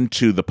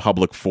into the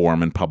public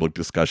forum and public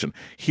discussion.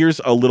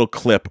 Here's a little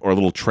clip or a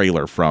little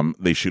trailer from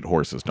They Shoot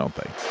Horses, Don't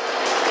They?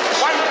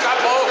 One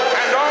couple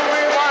and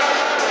only one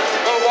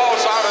will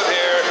waltz out of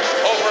here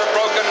over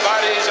broken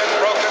bodies and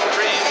broken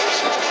dreams,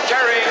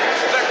 carrying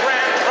the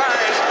grand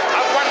prize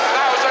of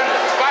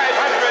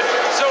 $1,500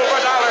 silver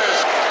dollars.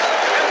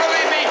 And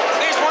believe me,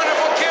 these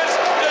wonderful kids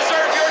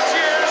deserve your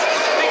cheers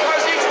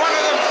because each one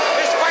of them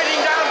is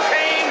fighting down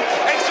pain,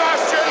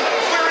 exhaustion,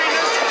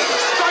 weariness,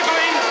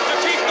 struggling to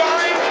keep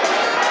going,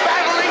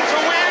 battling to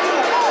win.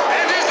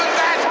 And isn't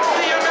that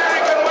the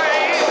American way?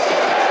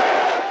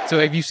 So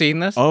have you seen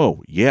this?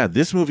 Oh, yeah.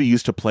 This movie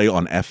used to play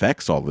on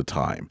FX all the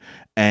time.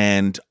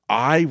 And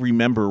I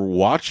remember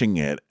watching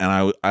it,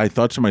 and I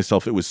thought to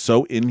myself, it was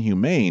so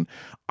inhumane.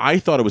 I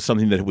thought it was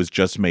something that was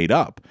just made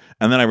up.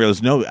 And then I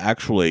realized, no,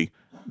 actually,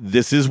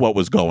 this is what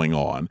was going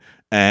on.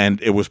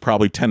 And it was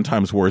probably 10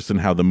 times worse than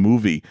how the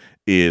movie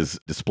is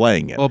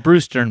displaying it. Well,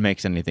 Bruce Dern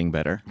makes anything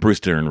better. Bruce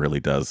Dern really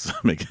does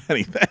make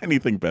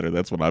anything better.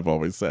 That's what I've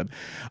always said.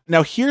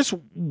 Now, here's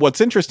what's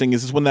interesting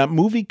is when that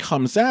movie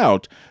comes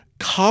out,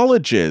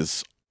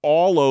 colleges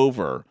all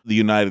over the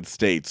United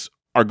States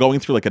are going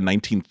through like a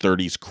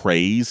 1930s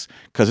craze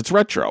because it's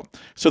retro.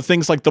 So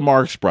things like the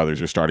Marx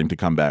Brothers are starting to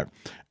come back.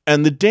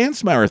 And the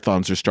dance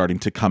marathons are starting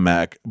to come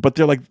back, but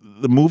they're like,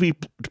 the movie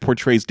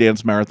portrays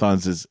dance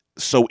marathons as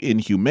so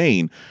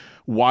inhumane.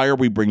 Why are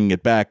we bringing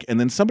it back? And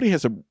then somebody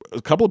has a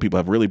couple of people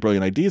have really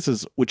brilliant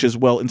ideas, which is,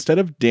 well, instead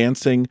of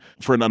dancing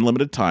for an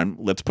unlimited time,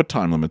 let's put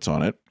time limits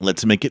on it.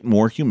 Let's make it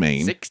more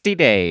humane. 60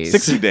 days.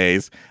 60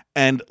 days.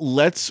 And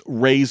let's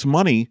raise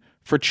money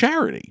for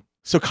charity.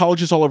 So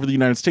colleges all over the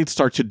United States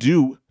start to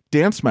do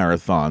dance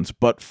marathons,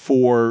 but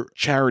for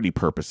charity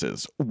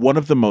purposes. One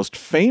of the most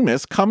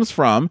famous comes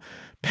from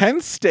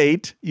Penn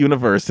State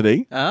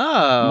University,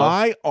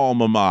 my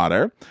alma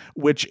mater,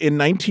 which in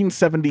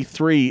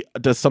 1973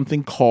 does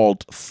something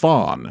called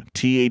Thon,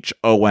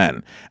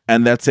 Thon,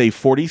 and that's a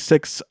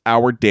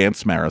 46-hour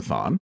dance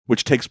marathon,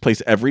 which takes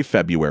place every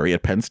February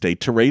at Penn State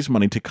to raise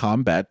money to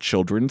combat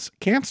children's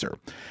cancer.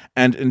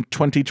 And in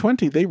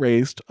 2020, they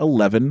raised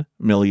 $11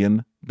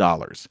 million.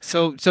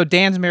 So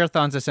dance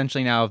marathons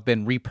essentially now have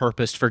been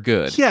repurposed for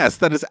good. Yes,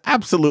 that is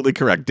absolutely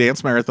correct.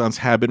 Dance marathons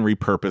have been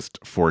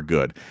repurposed for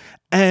good.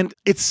 And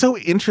it's so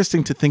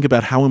interesting to think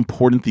about how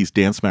important these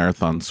dance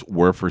marathons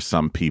were for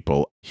some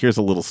people. Here's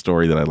a little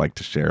story that I'd like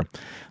to share.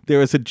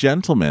 There is a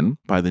gentleman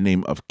by the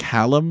name of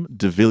Callum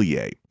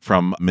DeVilliers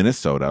from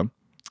Minnesota,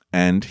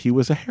 and he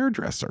was a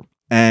hairdresser.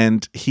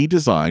 And he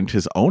designed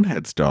his own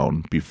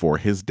headstone before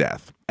his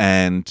death.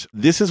 And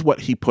this is what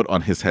he put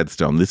on his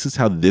headstone. This is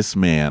how this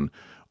man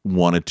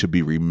wanted to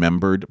be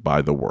remembered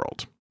by the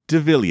world.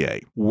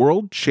 DeVilliers,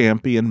 world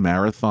champion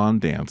marathon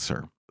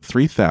dancer,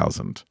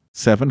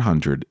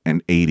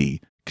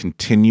 3,780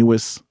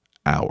 continuous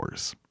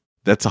hours.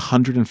 That's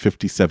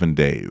 157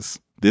 days.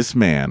 This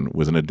man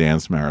was in a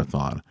dance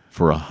marathon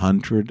for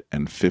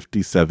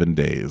 157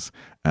 days.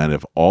 And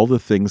of all the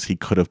things he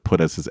could have put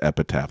as his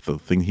epitaph, the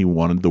thing he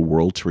wanted the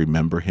world to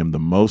remember him the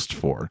most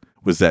for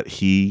was that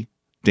he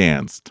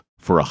danced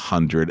for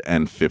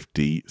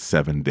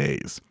 157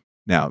 days.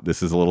 Now,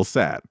 this is a little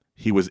sad.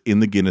 He was in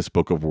the Guinness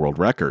Book of World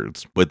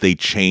Records, but they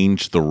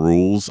changed the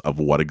rules of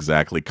what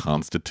exactly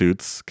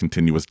constitutes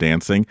continuous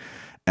dancing,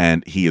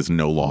 and he is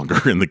no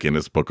longer in the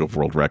Guinness Book of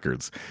World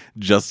Records.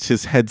 Just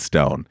his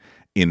headstone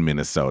in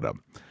Minnesota.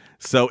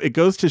 So it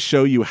goes to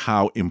show you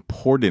how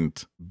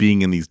important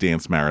being in these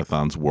dance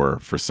marathons were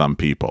for some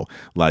people,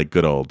 like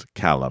good old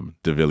Callum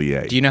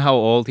DeVilliers. Do you know how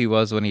old he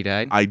was when he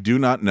died? I do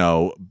not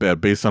know, but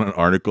based on an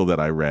article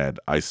that I read,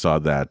 I saw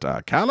that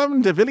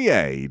Callum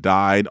DeVilliers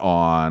died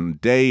on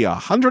day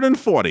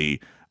 140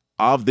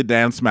 of the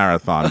dance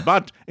marathon.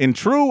 But in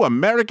true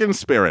American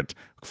spirit,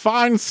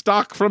 fine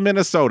stock from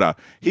Minnesota,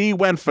 he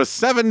went for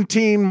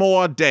 17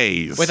 more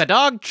days. With a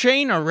dog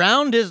chain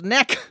around his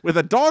neck. With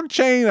a dog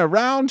chain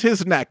around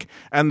his neck,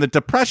 and the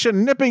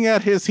depression nipping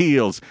at his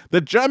heels,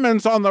 the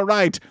Germans on the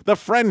right, the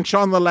French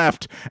on the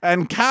left,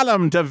 and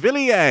Callum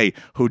DeVilliers,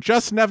 who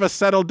just never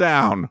settled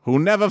down, who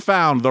never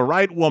found the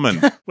right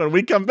woman. When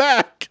we come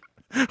back,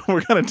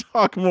 we're going to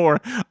talk more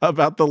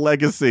about the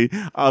legacy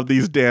of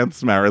these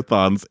dance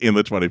marathons in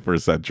the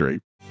 21st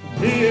century.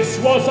 This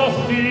was a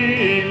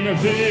thing,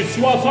 this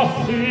was a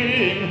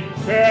thing.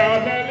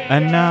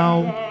 And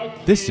now,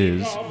 this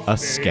is a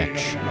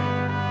sketch.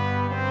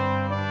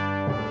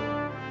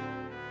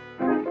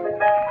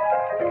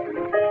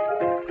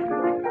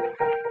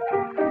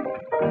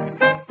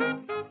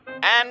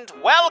 And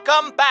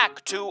welcome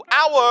back to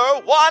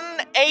Hour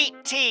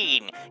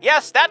 118.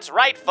 Yes, that's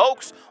right,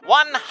 folks.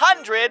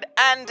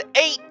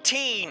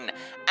 118.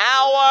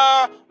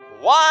 Hour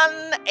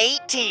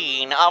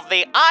 118 of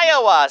the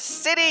Iowa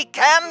City,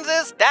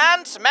 Kansas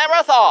Dance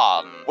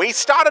Marathon. We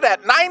started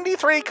at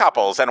 93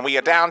 couples, and we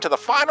are down to the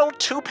final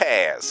 2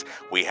 pairs.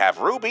 We have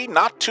Ruby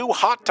Not Too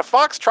Hot to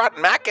Foxtrot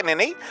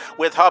McEnany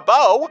with her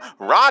beau,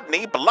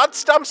 Rodney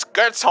Bloodstumps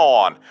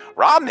Gertzhorn.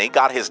 Rodney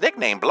got his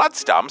nickname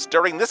Bloodstumps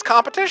during this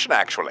competition,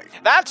 actually.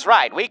 That's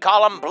right, we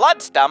call him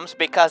Bloodstumps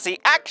because he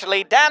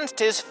actually danced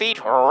his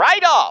feet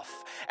right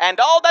off. And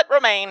all that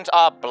remains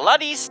are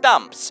bloody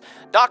stumps.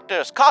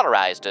 Doctors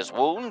cauterized his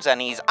wounds,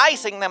 and he's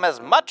icing them as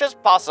much as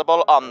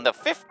possible on the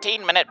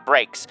 15-minute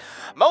breaks.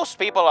 Most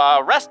people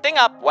are resting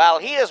up while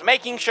he is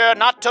making sure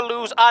not to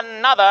lose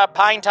another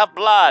pint of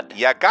blood.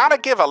 You gotta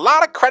give a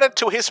lot of credit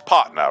to his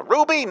partner,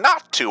 Ruby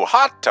Not Too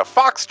Hot to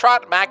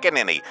Foxtrot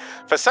McEnany.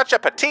 For such a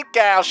petite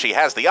gal, she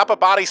has the upper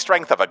body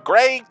strength of a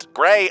great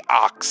gray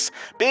ox,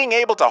 being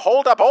able to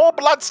hold up old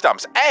blood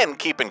stumps and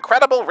keep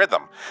incredible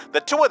rhythm.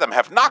 The two of them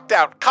have knocked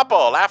out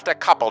couple after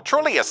couple,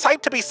 truly a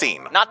sight to be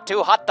seen. Not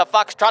Too Hot to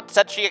Foxtrot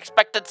said she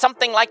expected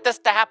something like this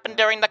to happen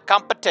during the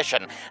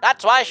competition.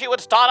 That's why she would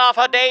start off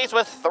her days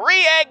with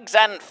 3 eggs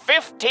and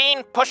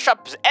 15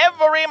 push-ups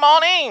every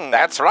morning.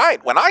 That's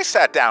right. When I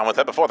sat down with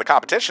her before the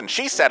competition,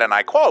 she said, and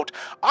I quote,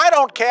 "I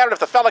don't care if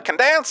the fella can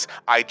dance.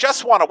 I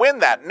just want to win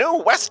that new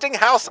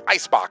Westinghouse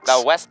icebox."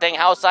 The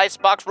Westinghouse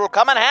icebox will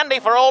come in handy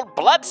for old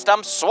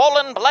Bloodstumps'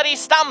 swollen bloody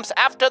stumps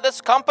after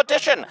this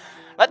competition.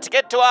 Let's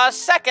get to our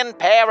second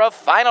pair of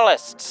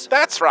finalists.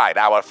 That's right.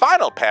 Our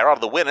final pair are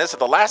the winners of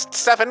the last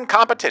 7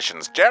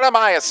 competitions,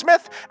 Jeremiah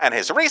Smith and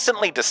his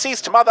recently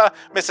deceased mother,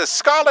 Mrs.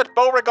 Scarlett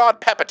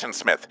Beauregard Pepperton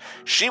Smith.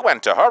 She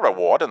went to her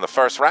reward in the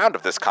first round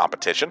of this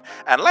competition,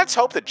 and let's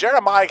hope that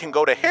Jeremiah can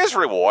go to his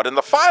reward in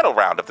the final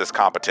round of this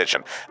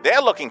competition. They're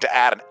looking to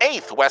add an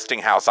 8th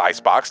Westinghouse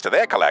icebox to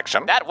their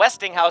collection. That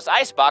Westinghouse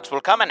icebox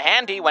will come in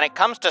handy when it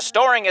comes to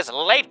storing his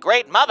late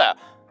great mother.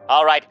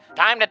 All right,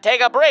 time to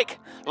take a break.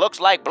 Looks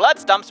like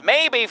Bloodstumps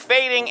may be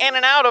fading in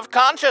and out of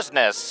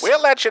consciousness.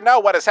 We'll let you know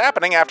what is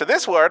happening after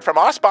this word from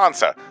our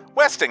sponsor,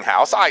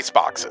 Westinghouse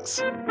Iceboxes.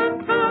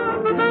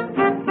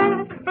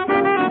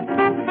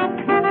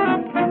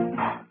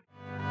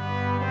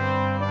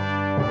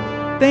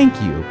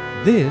 Thank you.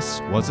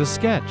 This was a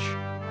sketch.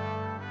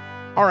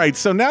 All right,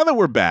 so now that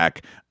we're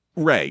back,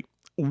 Ray,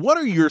 what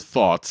are your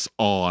thoughts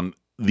on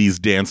these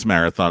dance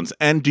marathons?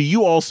 And do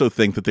you also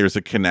think that there's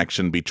a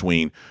connection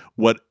between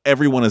what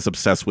everyone is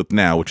obsessed with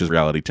now, which is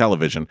reality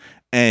television,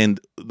 and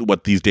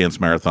what these dance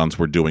marathons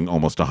were doing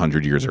almost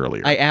 100 years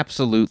earlier? I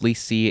absolutely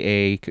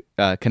see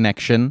a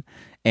connection,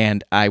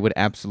 and I would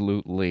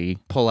absolutely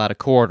pull out a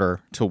quarter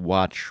to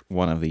watch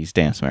one of these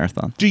dance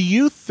marathons. Do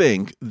you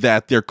think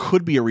that there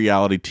could be a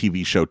reality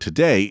TV show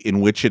today in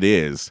which it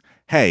is,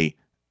 hey,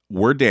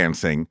 we're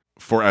dancing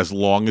for as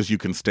long as you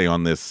can stay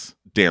on this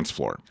dance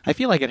floor? I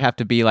feel like it'd have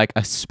to be like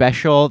a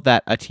special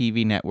that a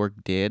TV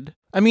network did.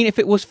 I mean, if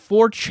it was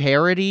for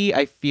charity,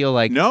 I feel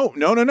like... No.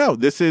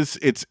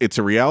 It's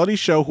a reality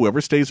show.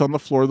 Whoever stays on the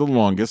floor the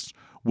longest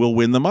will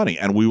win the money,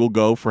 and we will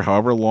go for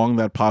however long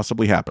that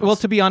possibly happens. Well,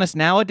 to be honest,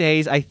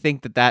 nowadays, I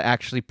think that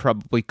actually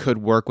probably could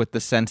work with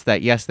the sense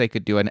that, yes, they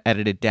could do an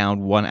edited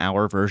down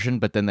 1-hour version,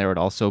 but then there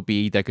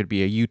could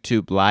be a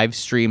YouTube live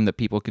stream that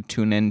people could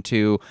tune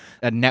into.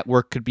 A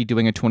network could be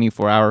doing a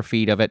 24-hour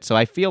feed of it. So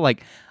I feel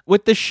like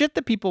with the shit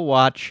that people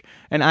watch,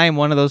 and I am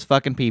one of those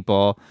fucking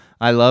people,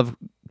 I love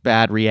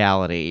bad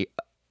reality,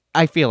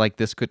 I feel like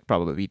this could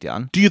probably be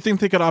done. Do you think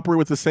they could operate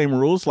with the same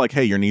rules? Like,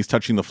 hey, your knee's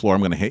touching the floor,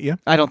 I'm going to hit you?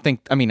 I don't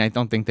think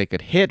they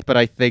could hit, but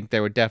I think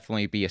there would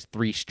definitely be a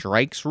 3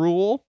 strikes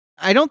rule.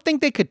 I don't think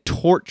they could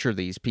torture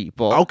these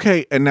people.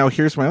 Okay, and now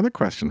here's my other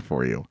question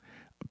for you.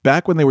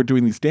 Back when they were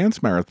doing these dance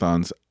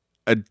marathons,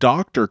 a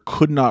doctor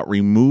could not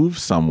remove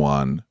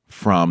someone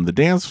from the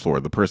dance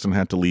floor. The person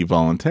had to leave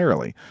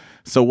voluntarily.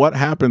 So what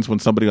happens when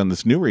somebody on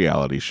this new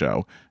reality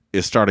show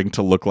is starting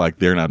to look like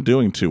they're not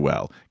doing too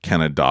well? Can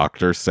a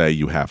doctor say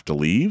you have to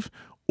leave,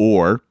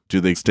 or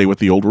do they stay with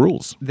the old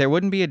rules? There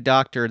wouldn't be a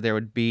doctor. There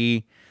would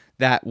be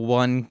that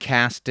one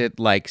casted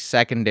like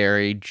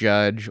secondary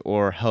judge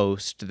or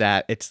host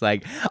that it's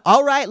like,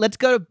 all right, let's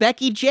go to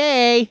Becky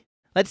J.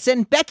 Let's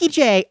send Becky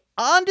J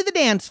onto the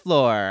dance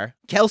floor.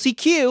 Kelsey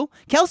Q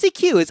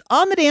is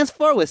on the dance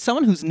floor with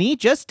someone whose knee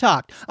just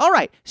talked. All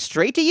right,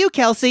 straight to you,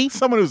 Kelsey.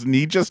 Someone whose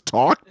knee just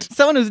talked?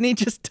 Someone whose knee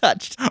just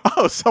touched.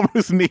 Oh, someone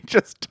whose knee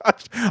just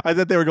touched. I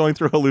thought they were going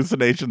through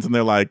hallucinations and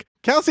they're like,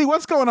 Kelsey,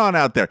 what's going on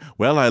out there?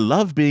 Well, I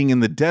love being in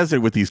the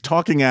desert with these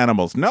talking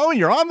animals. No,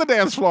 you're on the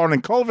dance floor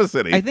in Culver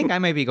City. I think I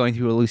might be going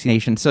through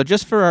hallucinations. So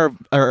just for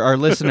our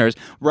listeners,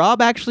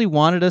 Rob actually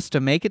wanted us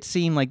to make it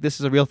seem like this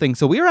is a real thing.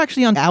 So we were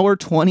actually on hour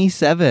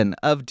 27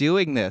 of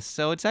doing this.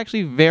 So it's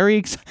actually very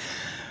exciting.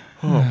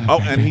 Oh,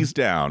 and he's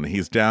down.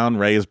 He's down.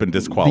 Ray has been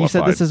disqualified. You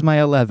said this is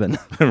my 11.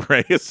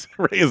 Ray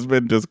has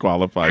been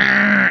disqualified.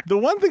 The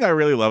one thing I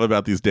really love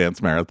about these dance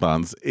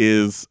marathons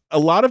is a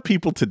lot of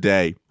people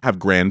today have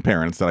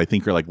grandparents that I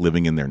think are like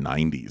living in their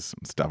 90s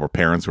and stuff, or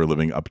parents who are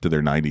living up to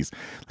their 90s.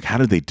 Like, how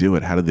did they do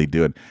it? How did they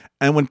do it?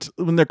 And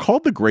when they're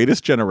called the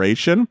greatest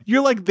generation,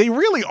 you're like, they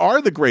really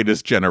are the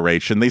greatest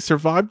generation. They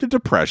survived a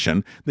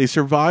depression. They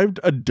survived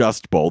a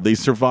Dust Bowl. They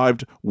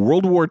survived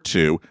World War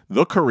II,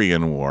 the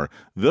Korean War,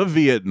 the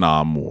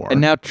Vietnam War. And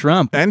now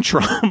Trump.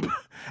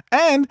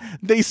 And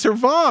they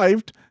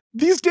survived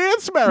these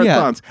dance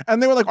marathons. Yeah.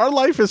 And they were like, our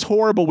life is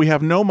horrible. We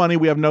have no money.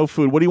 We have no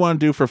food. What do you want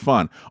to do for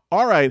fun?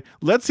 All right,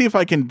 let's see if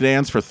I can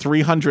dance for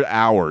 300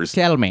 hours.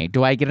 Tell me,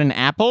 do I get an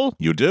apple?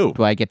 You do.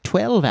 Do I get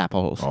 12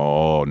 apples?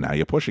 Oh, now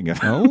you're pushing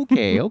it.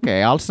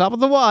 Okay. I'll stop at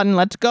the 1.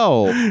 Let's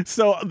go.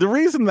 So the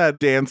reason that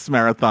dance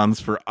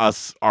marathons for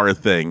us are a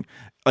thing,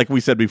 like we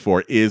said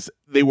before, is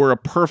they were a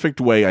perfect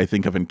way, I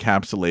think, of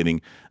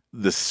encapsulating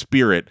the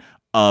spirit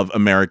of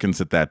Americans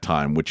at that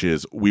time, which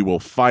is we will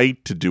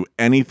fight to do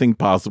anything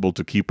possible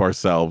to keep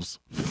ourselves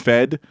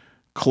fed,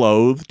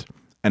 clothed,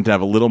 and to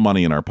have a little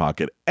money in our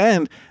pocket.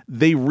 And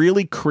they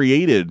really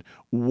created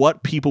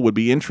what people would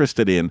be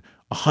interested in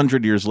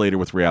 100 years later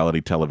with reality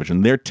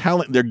television. They're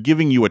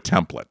giving you a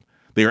template.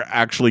 They are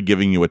actually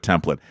giving you a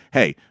template.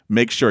 Hey,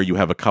 make sure you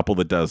have a couple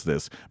that does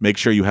this. Make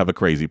sure you have a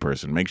crazy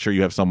person. Make sure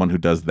you have someone who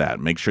does that.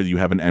 Make sure you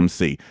have an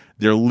MC.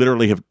 They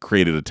literally have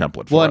created a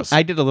template for us.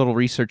 I did a little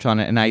research on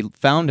it, and I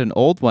found an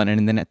old one,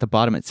 and then at the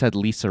bottom it said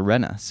Lisa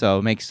Rinna. So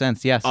it makes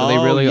sense. Yeah, so they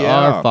really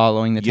are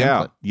following the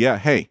template. Yeah.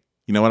 Hey,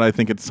 you know what I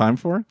think it's time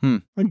for?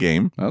 A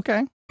game.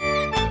 Okay.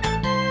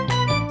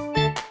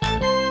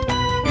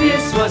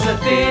 This was a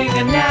thing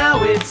and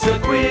now it's a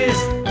quiz.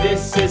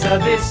 This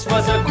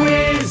was a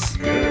quiz.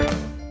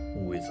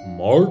 With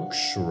Mark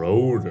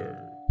Schroeder.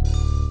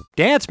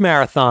 Dance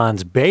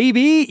marathons,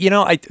 baby. You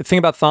know, I think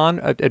about Thon,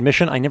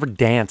 admission, I never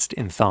danced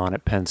in Thon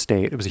at Penn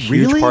State. It was a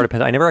huge part of Penn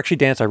State. I never actually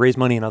danced. I raised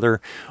money in other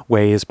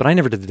ways, but I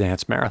never did the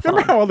dance marathon.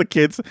 Remember how all the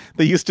kids,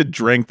 they used to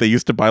drink, they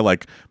used to buy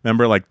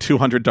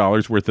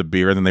 $200 worth of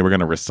beer, and then they were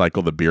going to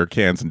recycle the beer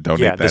cans and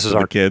donate that to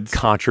the kids?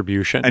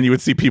 Contribution. And you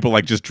would see people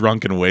just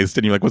drunk and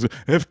wasted, and you're like, what's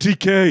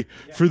FTK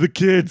for the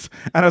kids?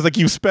 And I was like,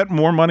 you've spent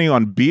more money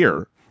on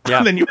beer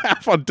than you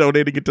have on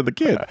donating it to the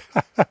kids.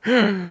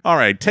 All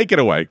right, take it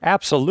away.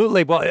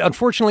 Absolutely. Well,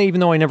 unfortunately, even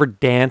though I never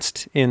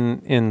danced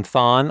in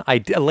Thon,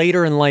 I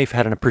later in life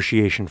had an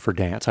appreciation for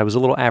dance. I was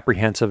a little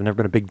apprehensive. I've never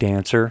been a big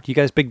dancer. You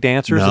guys big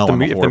dancers? No,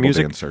 I'm a horrible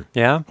dancer.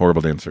 Yeah?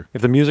 Horrible dancer.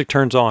 If the music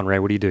turns on, Ray,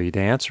 what do? You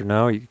dance or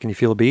no? Can you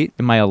feel a beat?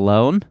 Am I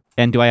alone?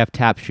 And do I have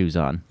tap shoes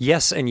on?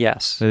 Yes and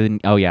yes.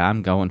 Oh, yeah,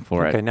 I'm going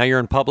for it. Okay, now you're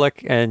in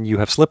public and you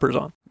have slippers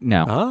on.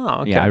 No.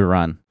 Oh, okay. Yeah, I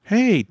run.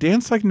 Hey,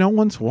 dance like no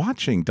one's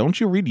watching. Don't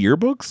you read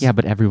yearbooks? Yeah,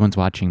 but everyone's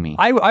watching me.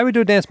 I would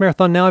do a dance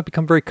marathon now. I've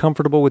become very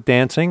comfortable with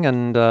dancing,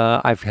 and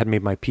I've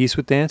made my peace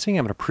with dancing. I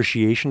have an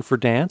appreciation for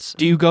dance.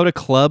 Do you go to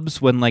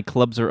clubs when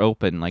clubs are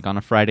open, on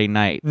a Friday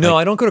night? No,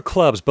 I don't go to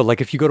clubs,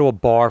 but if you go to a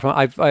bar,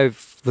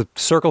 I've the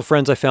circle of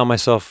friends I found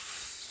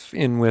myself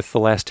in with the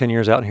last 10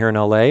 years out here in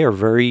LA are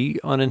very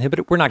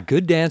uninhibited. We're not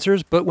good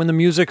dancers, but when the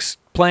music's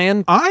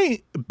playing,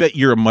 I bet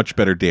you're a much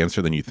better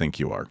dancer than you think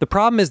you are. The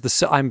problem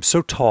is I'm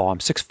so tall, I'm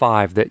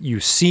 6'5", that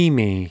you see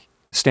me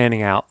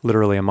standing out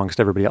literally amongst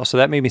everybody else. So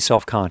that made me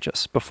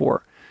self-conscious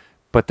before.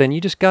 But then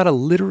you just gotta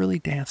literally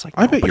dance like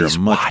I bet you're a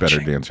much watching.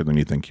 better dancer than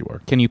you think you are.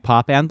 Can you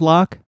pop and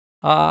lock?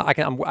 I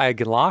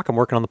can lock. I'm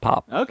working on the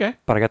pop. Okay.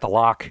 But I got the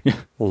lock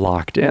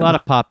locked in. A lot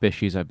of pop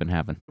issues I've been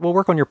having. We'll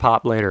work on your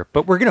pop later.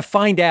 But we're going to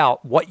find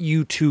out what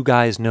you two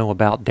guys know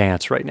about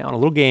dance right now in a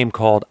little game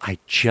called I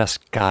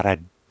Just Gotta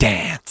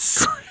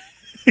Dance.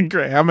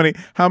 Great.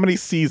 How many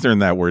C's are in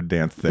that word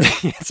dance thing?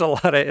 It's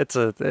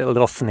a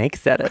little snake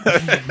said it.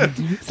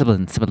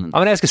 Sibilance. I'm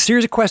going to ask a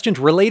series of questions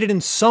related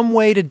in some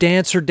way to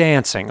dance or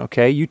dancing,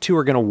 okay? You two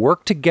are going to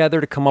work together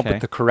to come up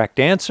with the correct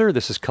answer.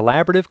 This is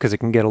collaborative because it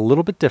can get a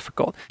little bit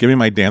difficult. Give me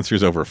my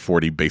dancers over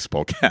 40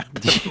 baseball cap.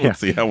 Let's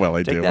see how well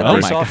I do. Take that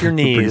brace off your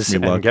knees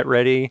and get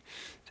ready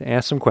to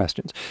ask some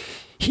questions.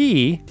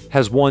 He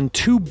has won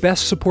 2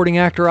 Best Supporting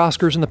Actor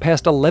Oscars in the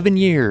past 11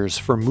 years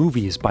for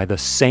movies by the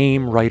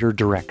same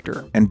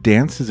writer-director. And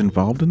dance is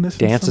involved in this?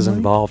 Dance is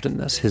involved in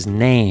this. His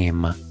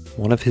name,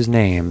 one of his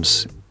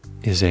names,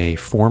 is a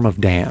form of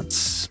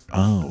dance.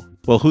 Oh.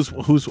 Well,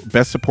 who's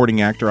Best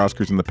Supporting Actor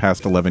Oscars in the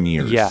past 11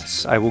 years?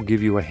 Yes, I will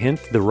give you a hint.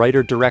 The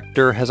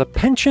writer-director has a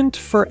penchant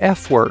for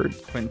F-word.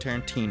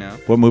 Quentin Tarantino.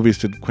 What movies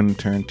did Quentin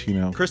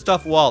Tarantino?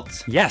 Christoph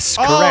Waltz. Yes,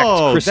 correct.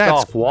 Oh,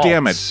 Christoph Waltz.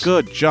 Damn it.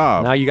 Good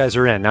job. Now you guys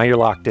are in. Now you're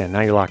locked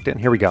in.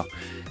 Here we go.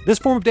 This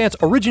form of dance,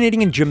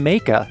 originating in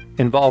Jamaica,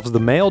 involves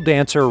the male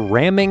dancer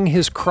ramming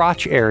his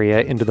crotch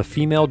area into the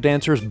female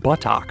dancer's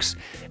buttocks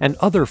and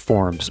other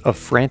forms of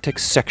frantic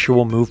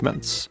sexual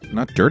movements.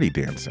 Not dirty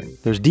dancing.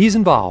 There's D's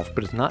involved,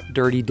 but it's not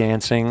dirty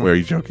dancing. Wait, are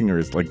you joking, or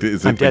is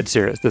it? I'm dead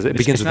serious. It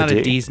begins with a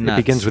D. D's nuts.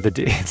 It begins with a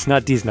D. It's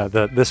not D's nuts.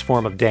 This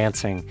form of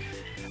dancing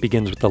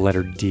begins with the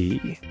letter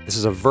D. This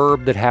is a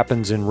verb that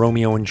happens in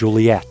Romeo and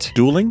Juliet.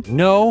 Dueling?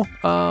 No,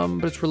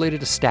 but it's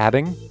related to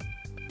stabbing.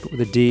 With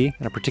a D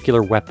and a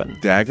particular weapon.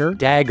 Dagger?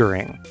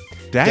 Daggering.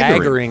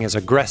 Daggering is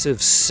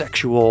aggressive,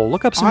 sexual.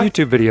 Look up some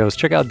YouTube videos.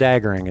 Check out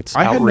daggering. It's outrageous.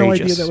 I had no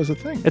idea that was a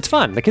thing. It's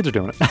fun. The kids are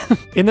doing it.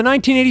 In the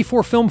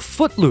 1984 film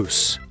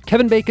Footloose,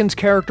 Kevin Bacon's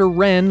character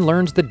Ren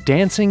learns that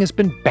dancing has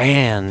been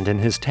banned in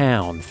his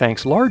town,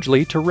 thanks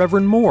largely to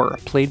Reverend Moore,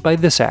 played by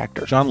this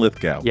actor. John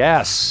Lithgow.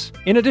 Yes.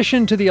 In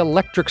addition to the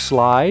electric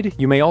slide,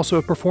 you may also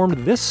have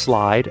performed this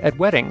slide at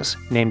weddings,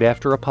 named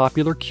after a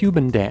popular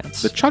Cuban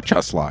dance. The cha-cha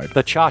slide.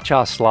 The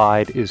cha-cha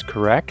slide is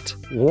correct.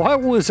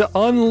 What was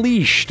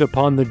unleashed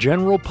upon the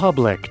general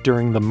public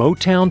during the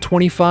Motown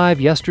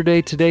 25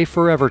 Yesterday, Today,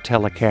 Forever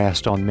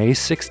telecast on May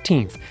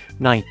 16th,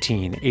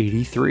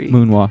 1983?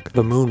 Moonwalk.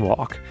 The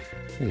moonwalk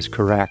is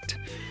correct.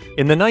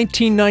 In the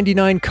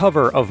 1999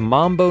 cover of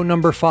Mambo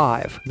No.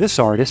 5, this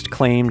artist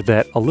claimed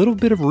that a little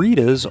bit of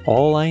Rita's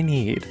all I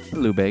need.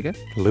 Lou Bega.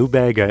 Lou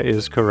Bega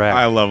is correct.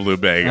 I love Lou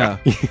Bega.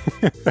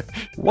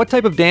 What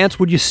type of dance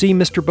would you see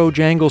Mr.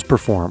 Bojangles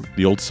perform?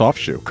 The old soft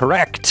shoe.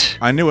 Correct.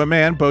 I knew a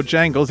man,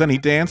 Bojangles, and he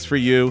danced for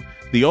you.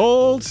 The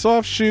old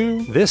soft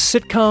shoe. This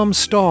sitcom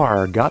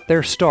star got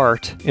their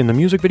start in the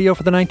music video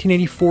for the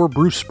 1984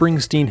 Bruce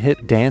Springsteen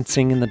hit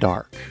Dancing in the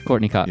Dark.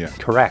 Courtney Cox. Yeah.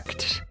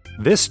 Correct.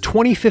 This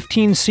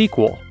 2015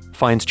 sequel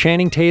finds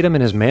Channing Tatum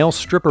and his male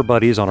stripper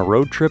buddies on a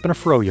road trip in a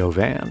froyo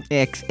van.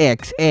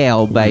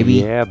 XXL, baby.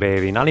 Yeah,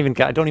 baby.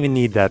 I don't even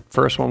need that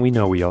first one. We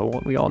know we all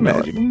know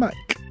it.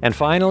 Mike. And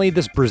finally,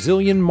 this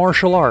Brazilian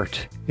martial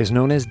art is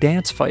known as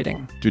dance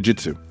fighting.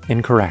 Jiu-jitsu.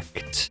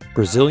 Incorrect.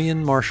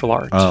 Brazilian martial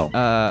art. Oh.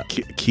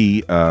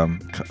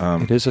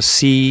 It is a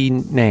C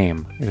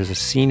name.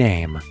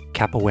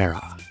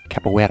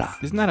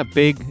 Capoeira. Isn't that a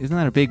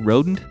big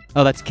rodent?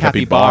 Oh, that's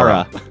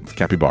capybara. It's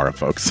capybara,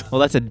 folks.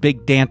 Well, that's a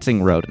big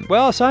dancing rodent.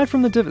 Well, aside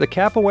from the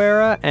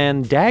capoeira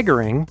and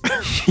daggering,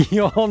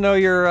 you all know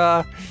your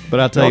But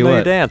I'll tell you your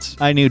what, dance.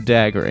 I knew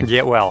daggering.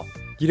 Yeah, well,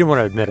 you didn't want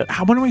to admit it.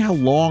 I'm wondering how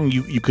long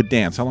you could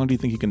dance. How long do you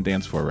think you can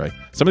dance for, Ray?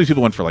 Some of these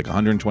people went for like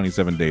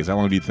 127 days. How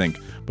long do you think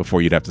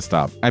before you'd have to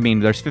stop? I mean,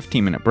 there's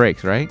 15-minute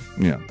breaks, right?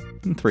 Yeah.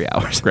 3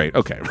 hours. Great.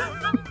 Okay.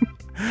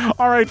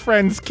 All right,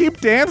 friends. Keep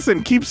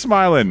dancing. Keep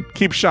smiling.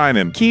 Keep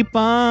shining. Keep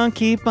on,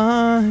 keep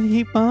on,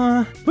 keep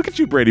on. Look at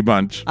you, Brady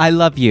Bunch. I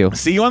love you.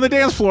 See you on the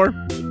dance floor.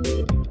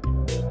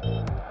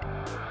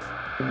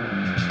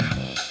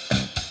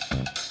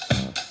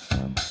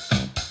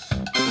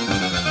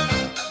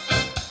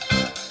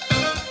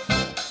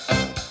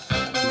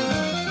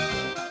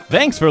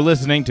 Thanks for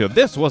listening to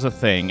This Was a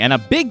Thing, and a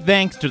big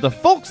thanks to the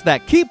folks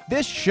that keep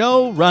this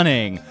show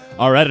running.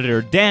 Our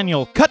editor,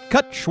 Daniel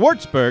Cut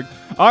Schwartzberg,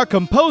 our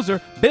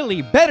composer,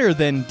 Billy Better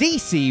Than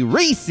DC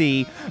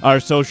Reese, our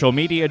social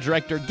media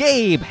director,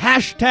 Gabe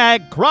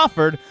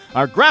 #Crawford,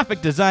 our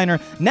graphic designer,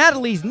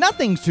 Natalie's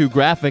Nothing's Too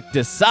Graphic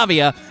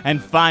DeSavia,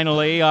 and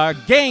finally, our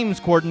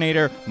games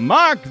coordinator,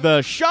 Mark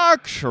the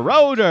Shark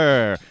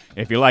Schroeder.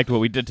 If you liked what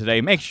we did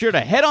today, make sure to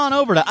head on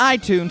over to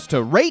iTunes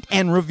to rate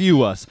and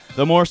review us.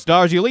 The more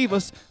stars you leave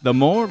us, the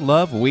more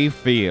love we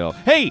feel.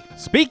 Hey,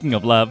 speaking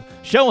of love,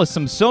 show us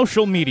some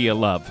social media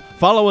love.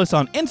 Follow us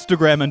on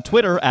Instagram and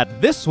Twitter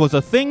at This Was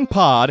a Thing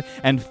Pod,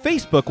 and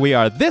Facebook we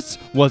are This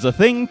Was a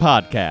Thing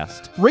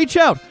Podcast. Reach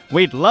out.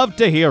 We'd love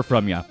to hear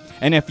from you.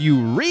 And if you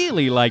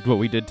really liked what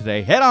we did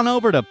today, head on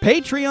over to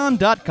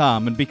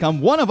patreon.com and become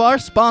one of our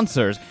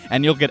sponsors,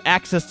 and you'll get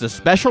access to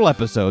special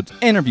episodes,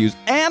 interviews,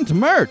 and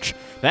merch.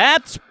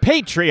 That's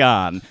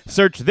Patreon.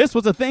 Search This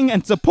Was a Thing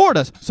and support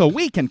us so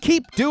we can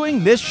keep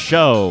doing this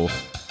show.